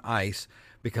he's on ice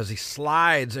because he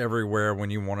slides everywhere when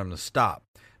you want him to stop.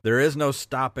 There is no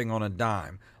stopping on a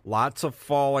dime. Lots of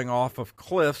falling off of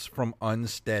cliffs from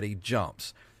unsteady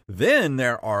jumps. Then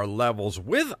there are levels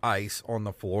with ice on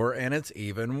the floor, and it's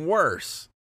even worse.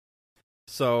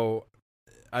 So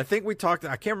I think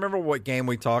I can't remember what game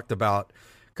we talked about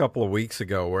a couple of weeks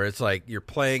ago, where it's like you're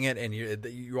playing it and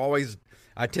you always,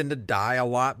 I tend to die a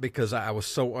lot because I was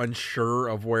so unsure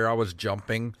of where I was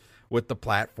jumping with the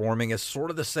platforming. It's sort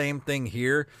of the same thing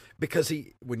here, because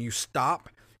when you stop,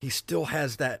 he still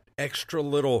has that extra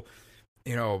little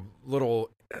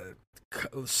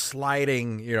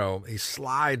sliding, he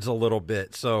slides a little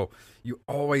bit. So you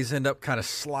always end up kind of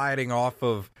sliding off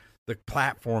of the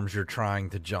platforms you're trying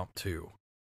to jump to.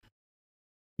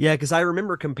 Yeah, because I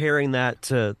remember comparing that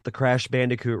to the Crash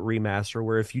Bandicoot remaster,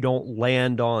 where if you don't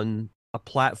land on a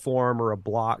platform or a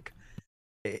block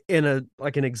in an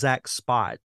exact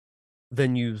spot,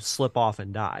 then you slip off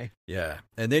and die. Yeah,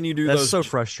 and then you do That's so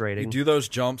frustrating. You do those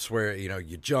jumps where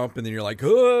you jump and then you're like,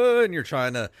 and you're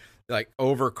trying to like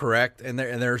overcorrect, and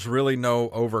there's really no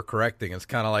overcorrecting. It's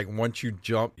kind of like once you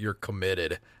jump, you're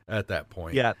committed at that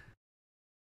point. Yeah.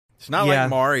 It's not like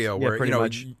Mario, where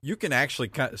you can actually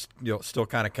still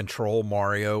kind of control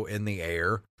Mario in the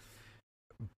air,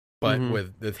 but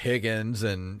with Higgins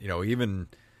and even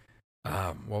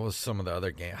what was some of the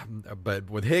other game? But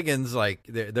with Higgins, like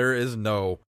there is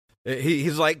no,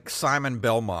 he's like Simon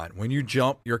Belmont. When you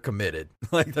jump, you're committed.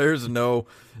 Like there's no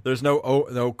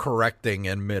correcting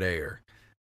in midair.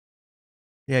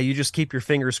 Yeah, you just keep your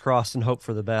fingers crossed and hope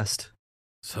for the best.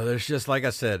 So there's just, like I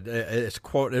said, there's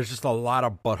just a lot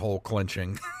of butthole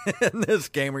clenching in this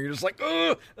game where you're just like,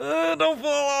 don't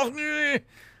fall off.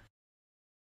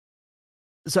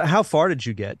 So how far did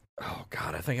you get? Oh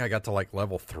God, I think I got to like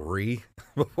level 3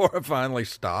 before I finally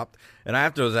stopped. And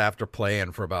was after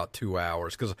playing for about 2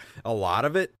 hours, because a lot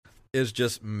of it is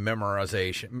just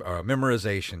memorization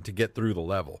to get through the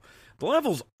level. The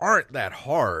levels aren't that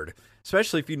hard,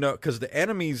 especially if you know, because the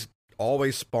enemies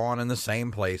always spawn in the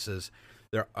same places.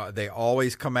 They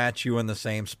always come at you in the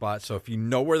same spot. So if you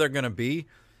know where they're going to be,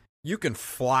 you can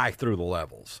fly through the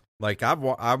levels. Like I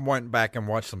went back and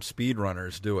watched some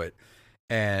speedrunners do it,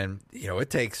 and it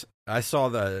takes. I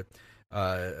saw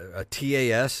a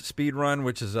TAS speed run,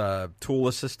 which is a tool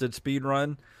assisted speed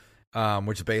run,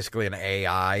 which is basically an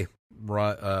AI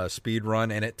speed run,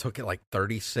 and it took it like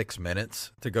 36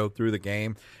 minutes to go through the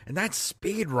game, and that's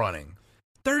speed running.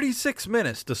 36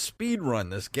 minutes to speed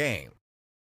run this game.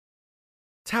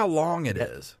 It's how long it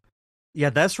is.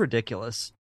 Yeah, that's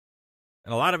ridiculous.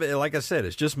 And a lot of it, like I said,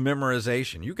 is just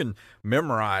memorization. You can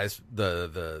memorize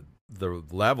the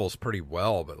levels pretty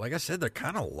well, but like I said, they're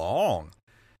kind of long.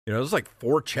 There's like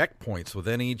 4 checkpoints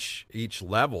within each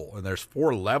level, and there's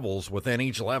 4 levels within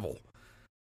each level.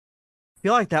 I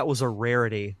feel like that was a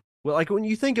rarity. Well, like when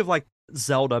you think of like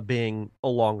Zelda being a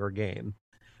longer game,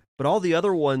 but all the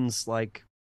other ones, like,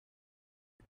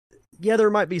 yeah,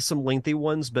 there might be some lengthy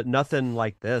ones, but nothing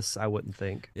like this, I wouldn't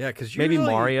think. Yeah, because maybe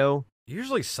Mario.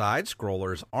 Usually side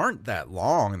scrollers aren't that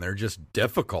long, and they're just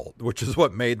difficult, which is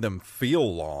what made them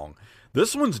feel long.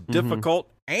 This one's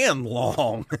difficult and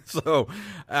long. So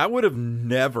I would have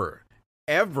never,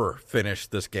 ever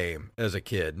finished this game as a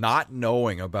kid, not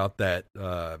knowing about that,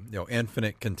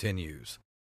 infinite continues.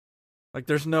 Like,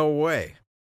 there's no way.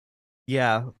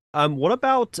 Yeah. What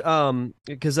about,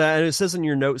 because it says in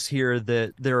your notes here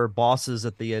that there are bosses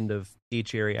at the end of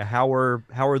each area. How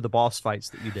are the boss fights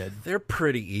that you did? They're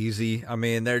pretty easy. I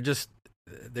mean, they're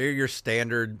your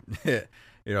standard,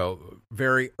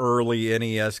 very early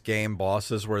NES game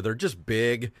bosses where they're just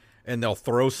big and they'll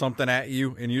throw something at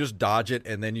you and you just dodge it,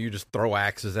 and then you just throw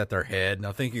axes at their head. And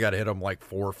I think you got to hit them like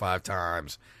 4 or 5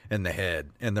 times in the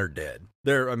head and they're dead.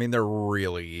 They're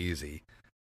really easy.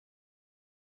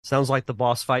 Sounds like the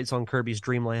boss fights on Kirby's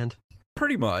Dream Land.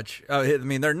 Pretty much. I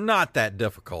mean, they're not that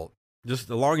difficult. Just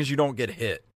as long as you don't get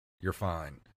hit, you're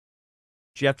fine.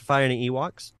 Did you have to fight any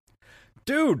Ewoks?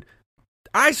 Dude,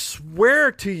 I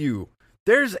swear to you,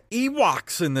 there's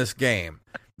Ewoks in this game.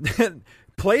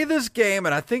 Play this game,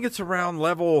 and I think it's around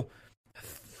level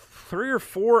 3 or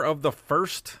 4 of the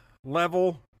first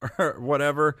level or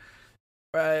whatever.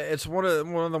 It's one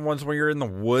of the ones where you're in the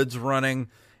woods running,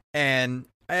 and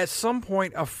at some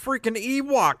point, a freaking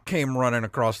Ewok came running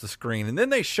across the screen, and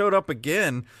then they showed up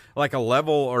again like a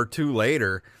level or 2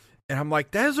 later, and I'm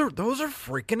like, those are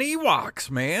freaking Ewoks,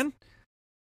 man.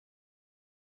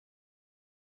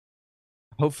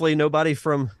 Hopefully nobody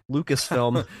from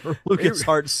Lucasfilm or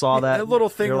LucasArts saw that. That little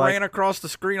thing ran across the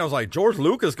screen. I was like, George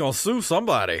Lucas gonna sue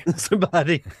somebody.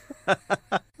 Somebody.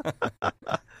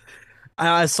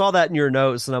 I saw that in your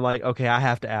notes, and I'm like, okay, I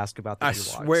have to ask about the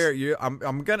Ewoks. I swear,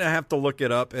 I'm gonna have to look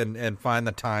it up and find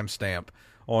the timestamp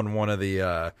on one of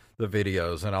the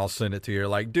videos, and I'll send it to you.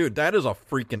 Like, dude, that is a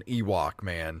freaking Ewok,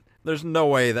 man. There's no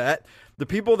way that the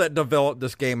people that developed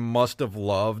this game must have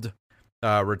loved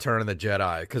Return of the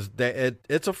Jedi, because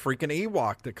it's a freaking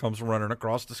Ewok that comes running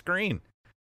across the screen.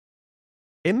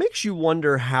 It makes you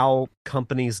wonder how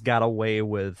companies got away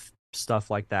with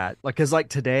stuff like that. Like, because like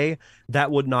today,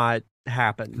 that would not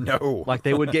happen. No. Like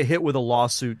they would get hit with a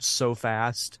lawsuit so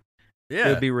fast. Yeah. It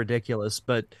would be ridiculous.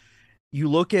 But you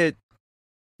look at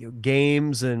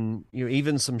games and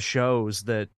even some shows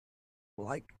that,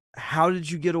 like, how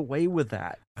did you get away with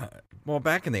that? Well,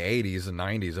 back in the 80s and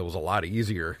 90s, it was a lot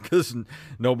easier because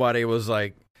nobody was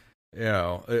like,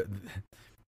 the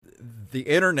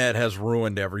internet has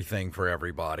ruined everything for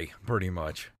everybody, pretty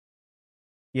much.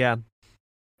 Yeah.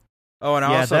 Oh,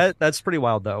 and that's pretty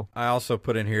wild, though. I also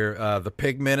put in here, the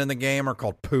pigmen in the game are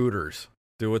called pooters.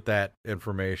 Do with that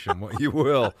information what you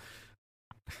will.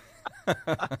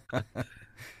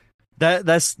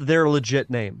 That's their legit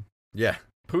name. Yeah,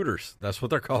 pooters. That's what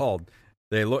they're called.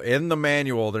 They look in the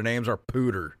manual. Their names are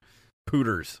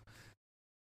pooters.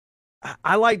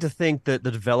 I like to think that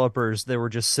the developers, they were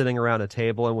just sitting around a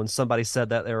table, and when somebody said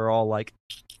that, they were all like,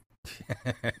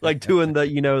 like doing the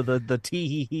the tee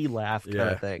hee hee laugh kind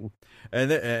of thing.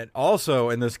 And also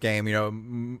in this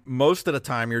game, most of the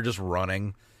time you're just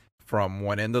running from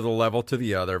one end of the level to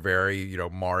the other, very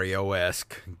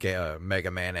Mario-esque,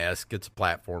 Mega Man-esque. It's a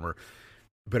platformer.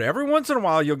 But every once in a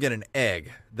while you'll get an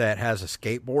egg that has a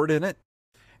skateboard in it,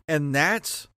 and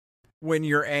that's when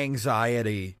your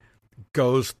anxiety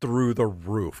goes through the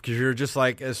roof, because you're just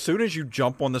like, as soon as you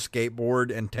jump on the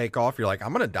skateboard and take off, you're like,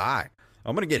 I'm gonna die.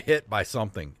 I'm gonna get hit by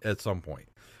something at some point.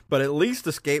 but at least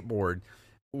the skateboard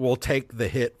will take the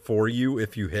hit for you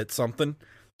if you hit something,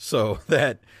 so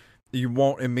that you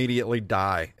won't immediately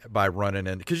die by running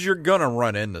in, because you're gonna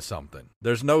run into something.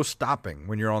 There's no stopping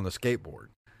when you're on the skateboard.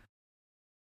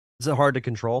 Is it hard to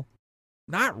control?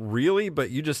 Not really, but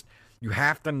you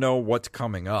have to know what's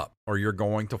coming up, or you're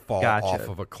going to fall off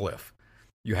of a cliff.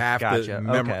 You have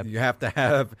you have to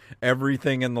have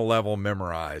everything in the level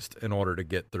memorized in order to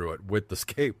get through it with the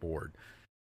skateboard.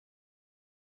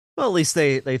 Well, at least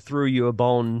they threw you a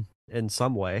bone in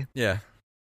some way. Yeah.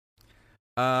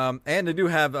 And they do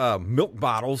have milk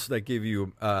bottles that give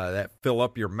you that fill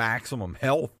up your maximum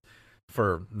health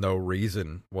for no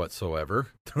reason whatsoever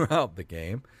throughout the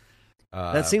game.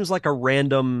 That seems like a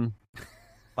random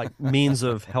means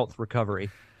of health recovery.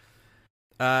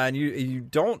 And you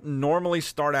don't normally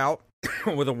start out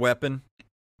with a weapon.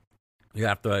 You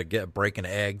have to break an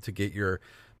egg to get your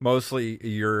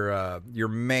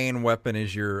main weapon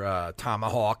is your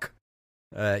tomahawk.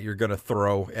 You're going to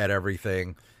throw at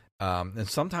everything. And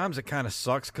sometimes it kind of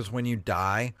sucks because when you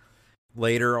die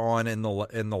later on in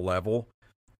the level,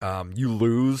 you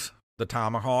lose the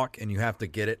tomahawk and you have to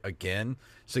get it again.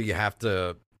 So you have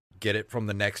to get it from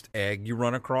the next egg you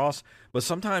run across. But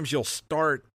sometimes you'll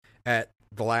start at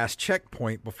the last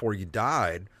checkpoint before you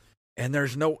died, and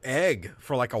there's no egg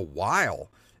for like a while.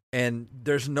 And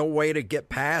there's no way to get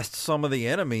past some of the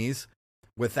enemies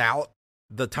without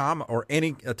the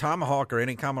tomahawk or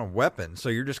any common weapon. So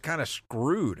you're just kind of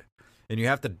screwed, and you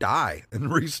have to die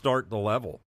and restart the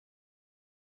level.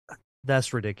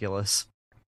 That's ridiculous.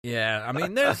 Yeah, I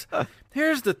mean,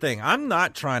 here's the thing. I'm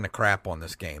not trying to crap on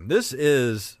this game. This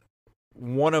is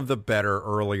one of the better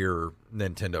earlier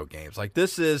Nintendo games. Like,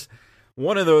 this is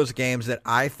one of those games that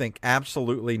I think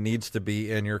absolutely needs to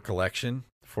be in your collection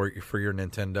for your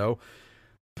Nintendo.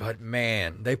 But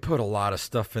man, they put a lot of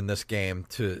stuff in this game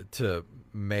to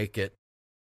make it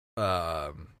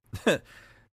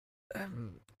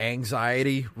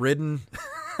anxiety ridden.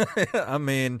 I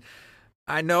mean,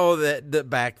 I know that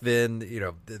back then,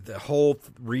 the whole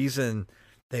reason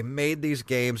they made these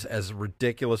games as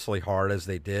ridiculously hard as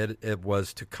they did, it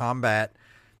was to combat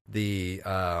the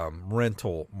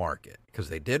rental market, because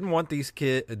they didn't want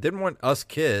us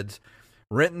kids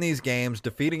renting these games,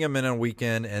 defeating them in a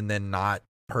weekend, and then not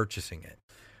purchasing it.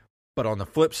 But on the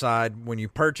flip side, when you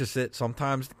purchase it,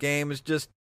 sometimes the game is just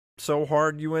so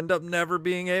hard you end up never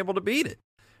being able to beat it.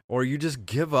 Or you just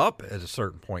give up at a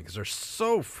certain point because they're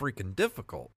so freaking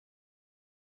difficult.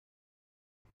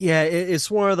 Yeah,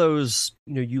 it's one of those,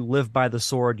 you live by the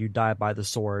sword, you die by the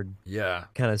sword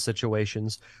kind of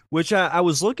situations, which I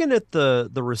was looking at the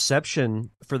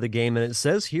reception for the game, and it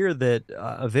says here that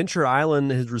Adventure Island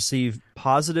has received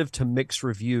positive to mixed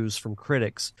reviews from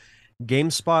critics.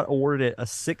 GameSpot awarded it a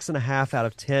 6.5 out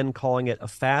of 10, calling it a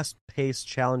fast-paced,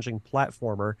 challenging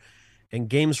platformer. And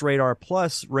Games Radar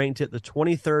Plus ranked it the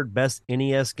 23rd best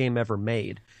NES game ever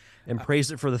made, and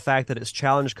praised it for the fact that its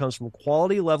challenge comes from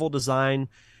quality level design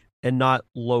and not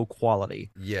low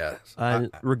quality. Yes.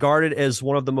 Regarded as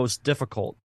one of the most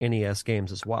difficult NES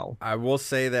games as well. I will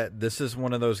say that this is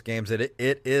one of those games that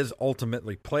it is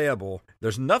ultimately playable.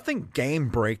 There's nothing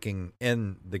game-breaking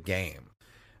in the game.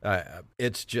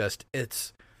 It's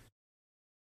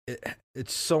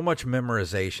so much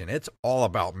memorization. It's all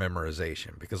about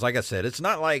memorization because, like I said, it's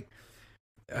not like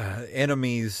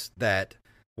enemies that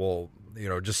will,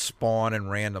 just spawn in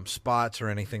random spots or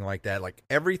anything like that. Like,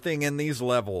 everything in these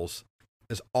levels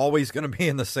is always going to be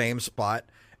in the same spot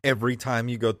every time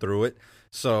you go through it.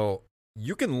 So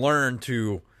you can learn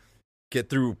to get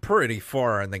through pretty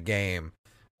far in the game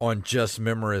on just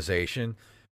memorization,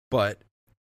 but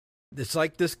it's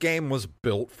like this game was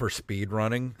built for speed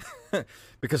running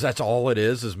because that's all it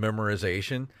is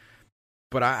memorization.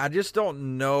 But I just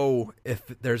don't know if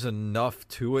there's enough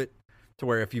to it to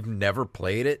where if you've never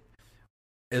played it,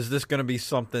 is this going to be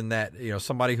something that,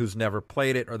 somebody who's never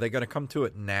played it, are they going to come to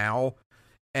it now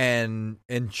and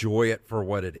enjoy it for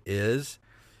what it is?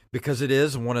 Because it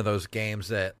is one of those games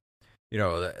that,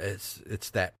 it's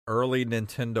that early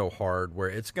Nintendo hard where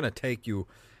it's going to take you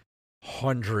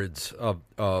hundreds of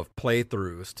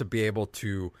playthroughs to be able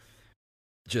to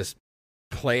just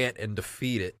play it and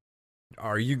defeat it.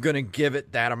 Are you going to give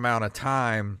it that amount of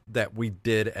time that we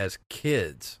did as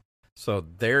kids? So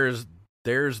there's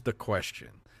the question.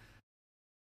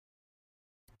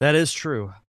 That is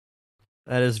true.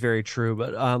 That is very true.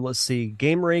 But let's see.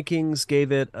 Game Rankings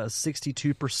gave it a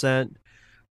 62%.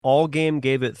 All Game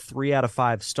gave it 3 out of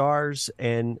 5 stars.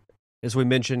 And as we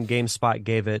mentioned, GameSpot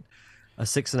gave it a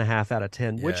 6.5 out of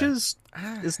 10, which is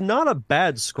not a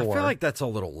bad score. I feel like that's a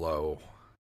little low.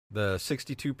 The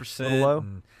 62% low?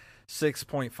 and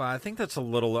 6.5. I think that's a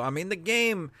little low. I mean, the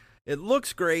game, it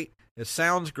looks great. It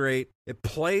sounds great. It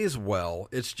plays well.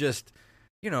 It's just,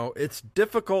 it's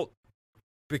difficult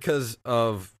because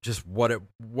of just what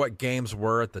games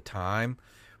were at the time.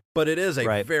 But it is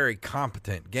a very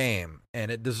competent game, and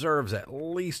it deserves at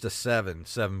least a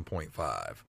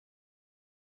 7.5.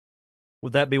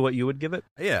 Would that be what you would give it?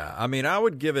 Yeah, I mean, I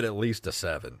would give it at least a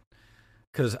 7.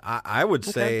 Because I would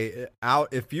say,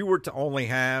 if you were to only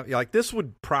have, this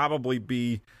would probably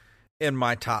be in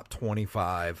my top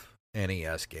 25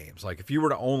 NES games. Like, if you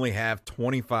were to only have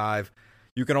 25,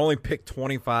 you can only pick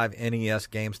 25 NES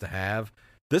games to have,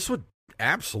 this would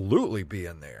absolutely be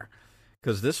in there.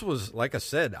 Because this was, like I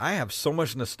said, I have so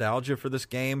much nostalgia for this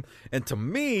game. And to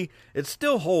me, it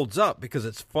still holds up because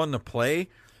it's fun to play.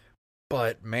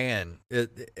 But, man,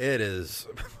 it is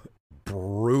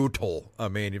brutal. I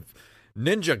mean,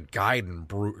 Ninja Gaiden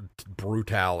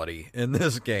brutality in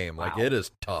this game. Like, it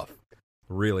is tough.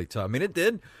 Really tough. I mean, it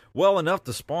did well enough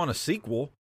to spawn a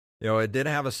sequel. It did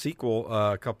have a sequel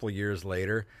a couple of years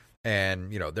later.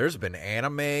 And, there's been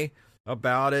anime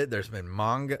about it. There's been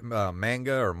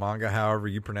manga, however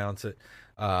you pronounce it.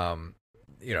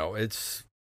 It's.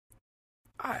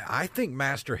 I think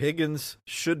Master Higgins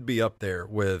should be up there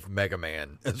with Mega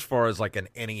Man as far as like an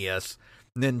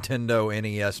Nintendo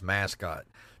NES mascot,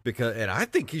 and I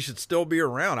think he should still be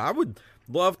around. I would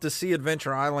love to see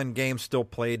Adventure Island games still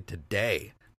played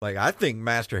today. Like, I think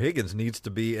Master Higgins needs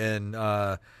to be in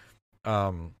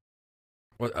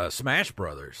Smash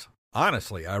Brothers.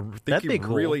 Honestly, I think he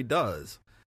really does.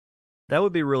 That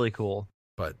would be really cool.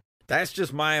 But that's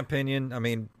just my opinion. I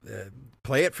mean,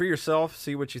 play it for yourself,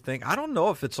 see what you think. I don't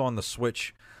know if it's on the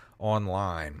Switch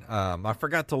Online. I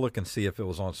forgot to look and see if it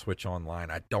was on Switch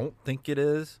Online. I don't think it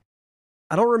is.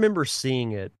 I don't remember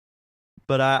seeing it,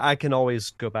 but I can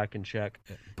always go back and check.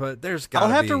 But there's got. I'll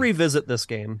have to revisit this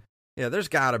game. Yeah, there's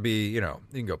got to be. You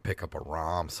can go pick up a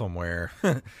ROM somewhere.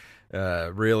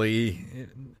 Really,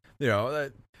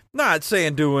 not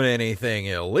saying doing anything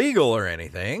illegal or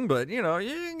anything, but you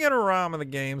can get a ROM of the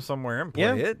game somewhere and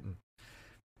play it and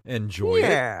enjoy it.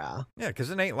 Yeah, because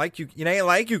it ain't like you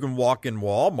can walk in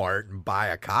Walmart and buy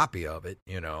a copy of it.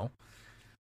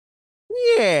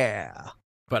 Yeah.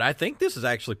 But I think this is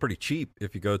actually pretty cheap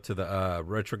if you go to the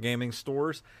retro gaming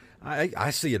stores.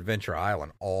 I see Adventure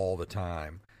Island all the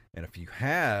time. And if you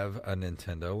have a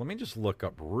Nintendo, let me just look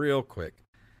up real quick.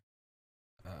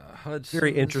 Hudson.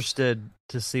 Very interested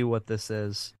to see what this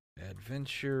is.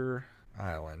 Adventure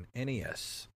Island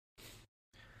NES.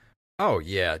 Oh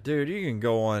yeah, dude, you can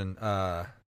go on.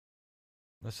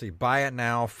 Let's see, buy it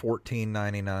now,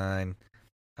 $14.99.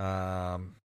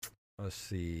 Let's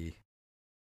see,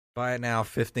 buy it now,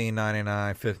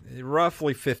 $15.99.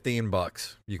 Roughly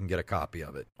 $15. You can get a copy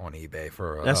of it on eBay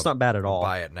for. That's not bad at all.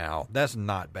 Buy it now. That's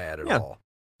not bad at all.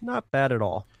 Not bad at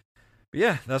all.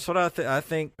 Yeah, that's what I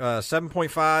think.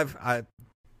 7.5.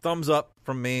 Thumbs up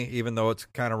from me, even though it's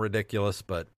kind of ridiculous,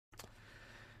 but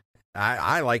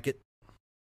I like it.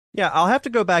 Yeah, I'll have to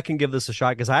go back and give this a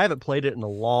shot because I haven't played it in a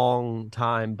long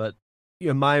time, but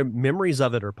my memories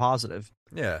of it are positive.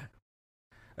 Yeah.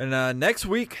 And next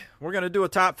week, we're going to do a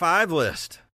top 5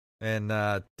 list. And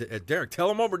Derek, tell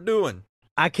them what we're doing.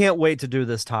 I can't wait to do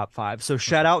this top 5. So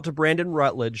shout out to Brandon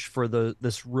Rutledge for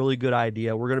this really good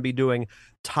idea. We're going to be doing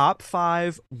top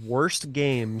 5 worst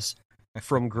games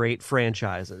from great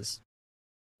franchises.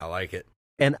 I like it.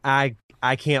 And I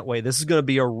can't wait. This is going to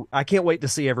be I can't wait to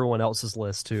see everyone else's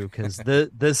list too, because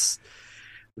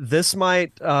this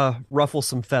might ruffle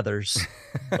some feathers,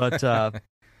 but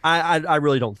I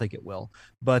really don't think it will.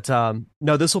 But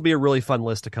no, this will be a really fun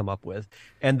list to come up with.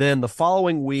 And then the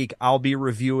following week, I'll be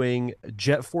reviewing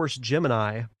Jet Force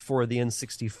Gemini for the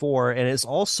N64, and it's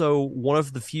also one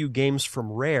of the few games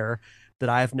from Rare that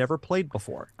I have never played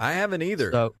before. I haven't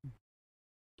either. So,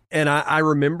 and I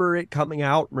remember it coming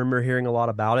out, remember hearing a lot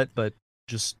about it, but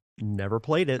just never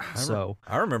played it.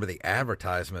 I remember the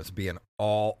advertisements being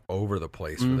all over the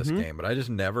place for this game, but I just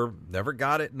never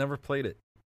got it, never played it.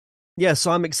 Yeah,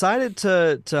 so I'm excited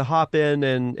to hop in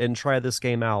and try this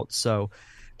game out. So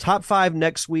top 5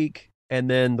 next week, and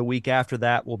then the week after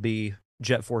that will be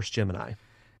Jet Force Gemini.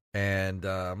 And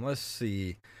let's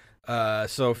see.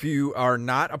 So if you are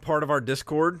not a part of our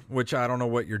Discord, which I don't know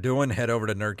what you're doing, head over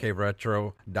to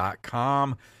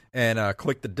nerdcaveretro.com and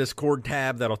click the Discord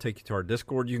tab. That'll take you to our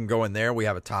Discord. You can go in there. We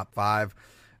have a top 5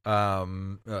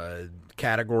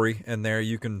 category in there.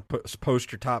 You can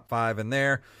post your top 5 in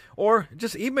there, or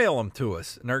just email them to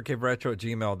us,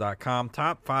 nerdcaveretro@gmail.com.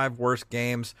 Top 5 worst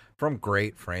games from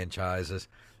great franchises.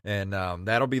 And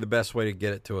that'll be the best way to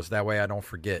get it to us. That way I don't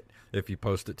forget if you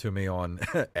post it to me on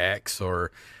X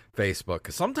or Facebook.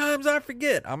 Because sometimes I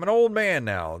forget. I'm an old man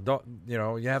now.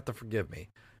 You have to forgive me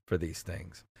for these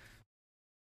things.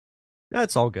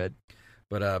 That's all good.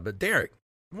 But Derek,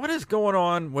 what is going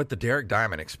on with the Derek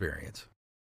Diamond Experience?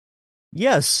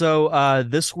 Yes. So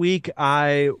this week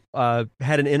I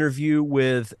had an interview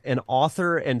with an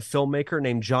author and filmmaker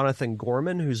named Jonathan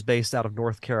Gorman, who's based out of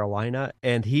North Carolina,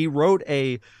 and he wrote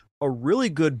a really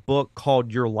good book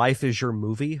called Your Life is Your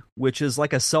Movie, which is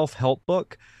like a self-help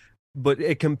book, but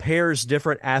it compares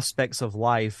different aspects of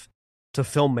life to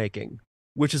filmmaking,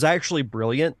 which is actually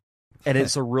brilliant, and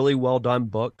it's a really well done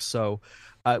book. So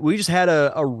we just had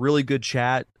a really good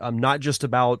chat, not just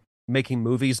about making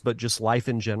movies, but just life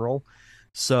in general.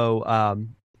 So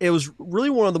it was really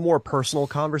one of the more personal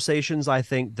conversations I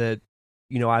think that,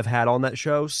 I've had on that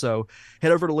show. So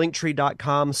head over to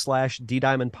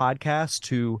linktree.com/DDiamondPodcast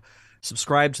to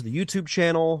subscribe to the YouTube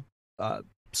channel,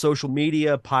 social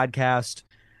media, podcast.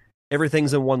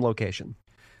 Everything's in one location.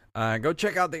 Go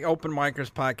check out the Open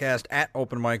Micers podcast at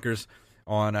Open Micers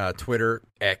on Twitter,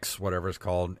 X, whatever it's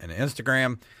called, and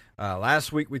Instagram.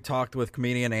 Last week we talked with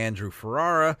comedian Andrew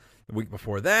Ferrara. The week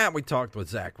before that we talked with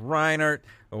Zach Reinert.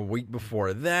 The week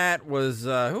before that was,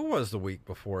 who was the week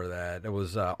before that? It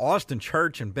was Austin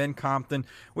Church and Ben Compton.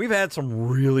 We've had some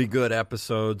really good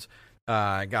episodes.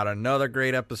 Got another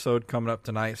great episode coming up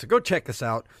tonight, so go check us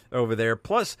out over there.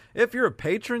 Plus, if you're a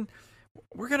patron,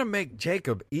 we're going to make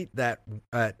Jacob eat that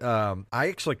at, I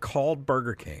actually called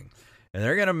Burger King. And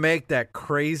they're going to make that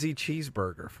crazy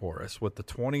cheeseburger for us with the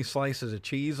 20 slices of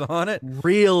cheese on it.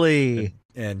 Really?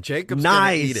 And Jacob's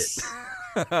going to eat it.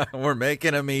 We're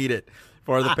making him eat it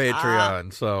for the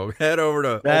Patreon. So head over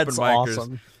to That's Open Micers,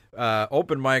 awesome.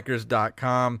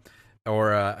 openmicers.com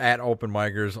or at Open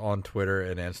Micers on Twitter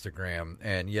and Instagram.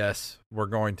 And yes, we're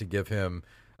going to give him,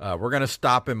 we're going to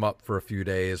stop him up for a few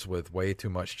days with way too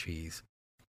much cheese.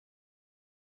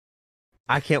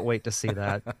 I can't wait to see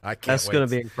that. That's going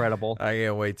to be incredible. I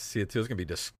can't wait to see it too. It's going to be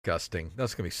disgusting.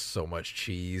 That's going to be so much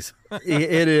cheese.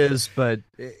 It is, but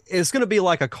it's going to be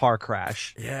like a car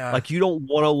crash. Yeah. Like you don't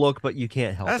want to look, but you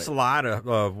can't help That's it. a lot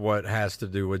of what has to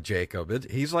do with Jacob.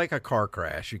 He's like a car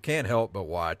crash. You can't help but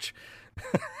watch.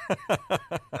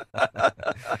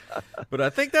 But I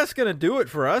think that's going to do it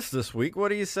for us this week. What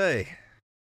do you say?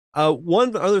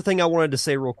 One other thing I wanted to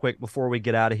say real quick before we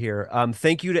get out of here.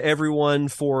 Thank you to everyone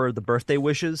for the birthday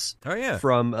wishes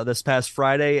from this past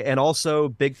Friday. And also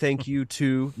big thank you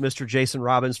to Mr. Jason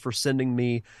Robbins for sending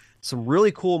me some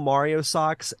really cool Mario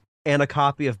socks and a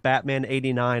copy of Batman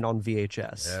 89 on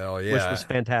VHS. Hell yeah. Which was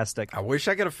fantastic. I wish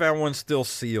I could have found one still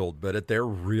sealed, but they're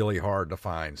really hard to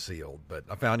find sealed. But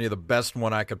I found you the best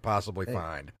one I could possibly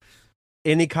find.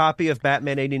 Any copy of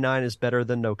Batman 89 is better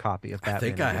than no copy of Batman. I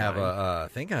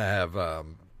think I have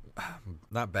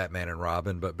not Batman and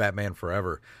Robin, but Batman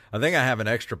Forever. I think I have an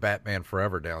extra Batman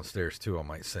Forever downstairs too. I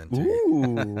might send to you.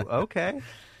 Ooh, okay.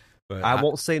 But I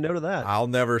won't say no to that. I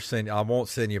won't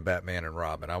send you Batman and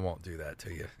Robin. I won't do that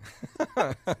to you.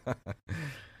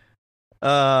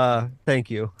 Thank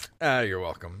you. You're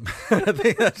welcome. I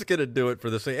think that's gonna do it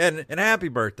for this thing. And happy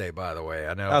birthday, by the way.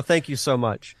 I know. Oh, thank you so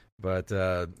much. But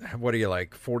what are you,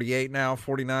 like 48 now,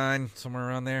 49, somewhere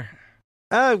around there?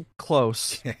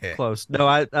 Close. Close. No,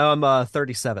 I'm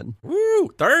 37. Woo,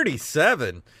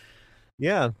 37.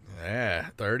 Yeah. Yeah,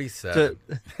 37.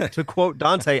 To quote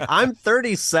Dante, I'm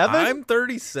 37. I'm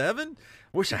 37.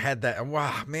 Wish I had that.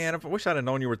 Wow, man! I wish I'd have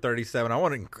known you were 37. I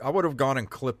would have gone and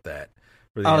clipped that.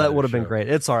 That would have been great.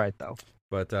 It's all right though.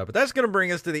 But that's going to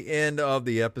bring us to the end of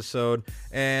the episode.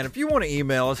 And if you want to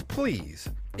email us, please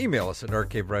email us at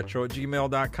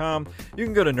nerdcaveretro@gmail.com. You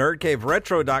can go to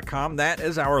nerdcaveretro.com. That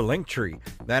is our link tree.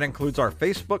 That includes our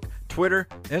Facebook, Twitter,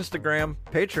 Instagram,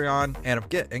 Patreon,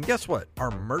 and guess what?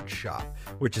 Our merch shop,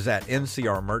 which is at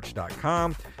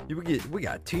ncrmerch.com. We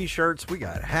got t-shirts, we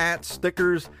got hats,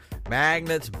 stickers,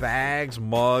 magnets, bags,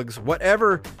 mugs,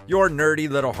 whatever your nerdy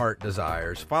little heart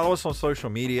desires. Follow us on social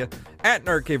media at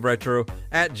NerdCaveRetro,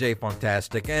 at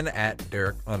JFunktastic, and at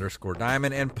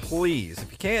Derek_Diamond. And please,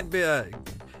 if you can't be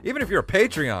even if you're a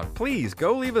Patreon, please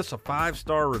go leave us a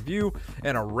 5-star review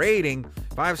and a rating,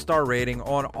 5-star rating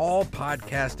on all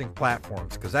podcasting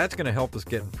platforms, because that's going to help us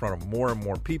get in front of more and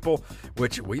more people,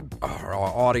 which our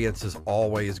audience is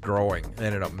always growing,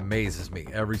 and it amazes me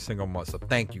every single month. So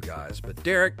thank you guys. But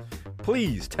Derek,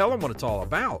 please tell them what it's all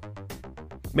about.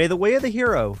 May the way of the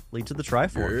hero lead to the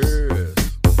Triforce. Yes.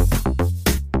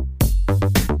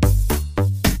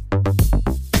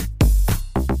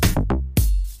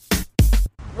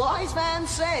 Wise man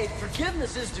say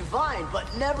forgiveness is divine, but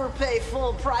never pay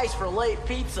full price for late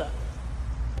pizza.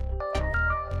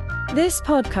 This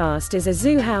podcast is a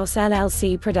Zoo House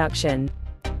LLC production.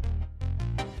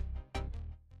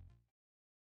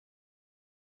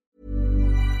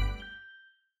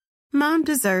 Mom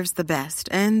deserves the best,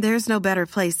 and there's no better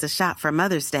place to shop for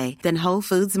Mother's Day than Whole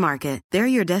Foods Market. They're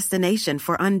your destination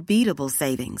for unbeatable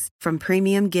savings, from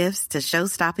premium gifts to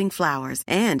show-stopping flowers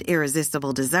and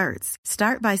irresistible desserts.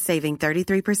 Start by saving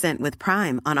 33% with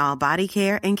Prime on all body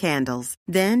care and candles.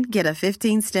 Then get a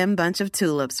 15-stem bunch of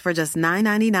tulips for just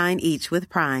 $9.99 each with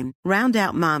Prime. Round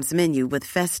out Mom's menu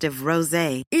with festive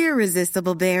rosé,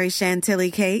 irresistible berry chantilly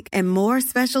cake, and more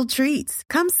special treats.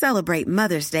 Come celebrate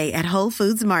Mother's Day at Whole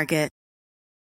Foods Market.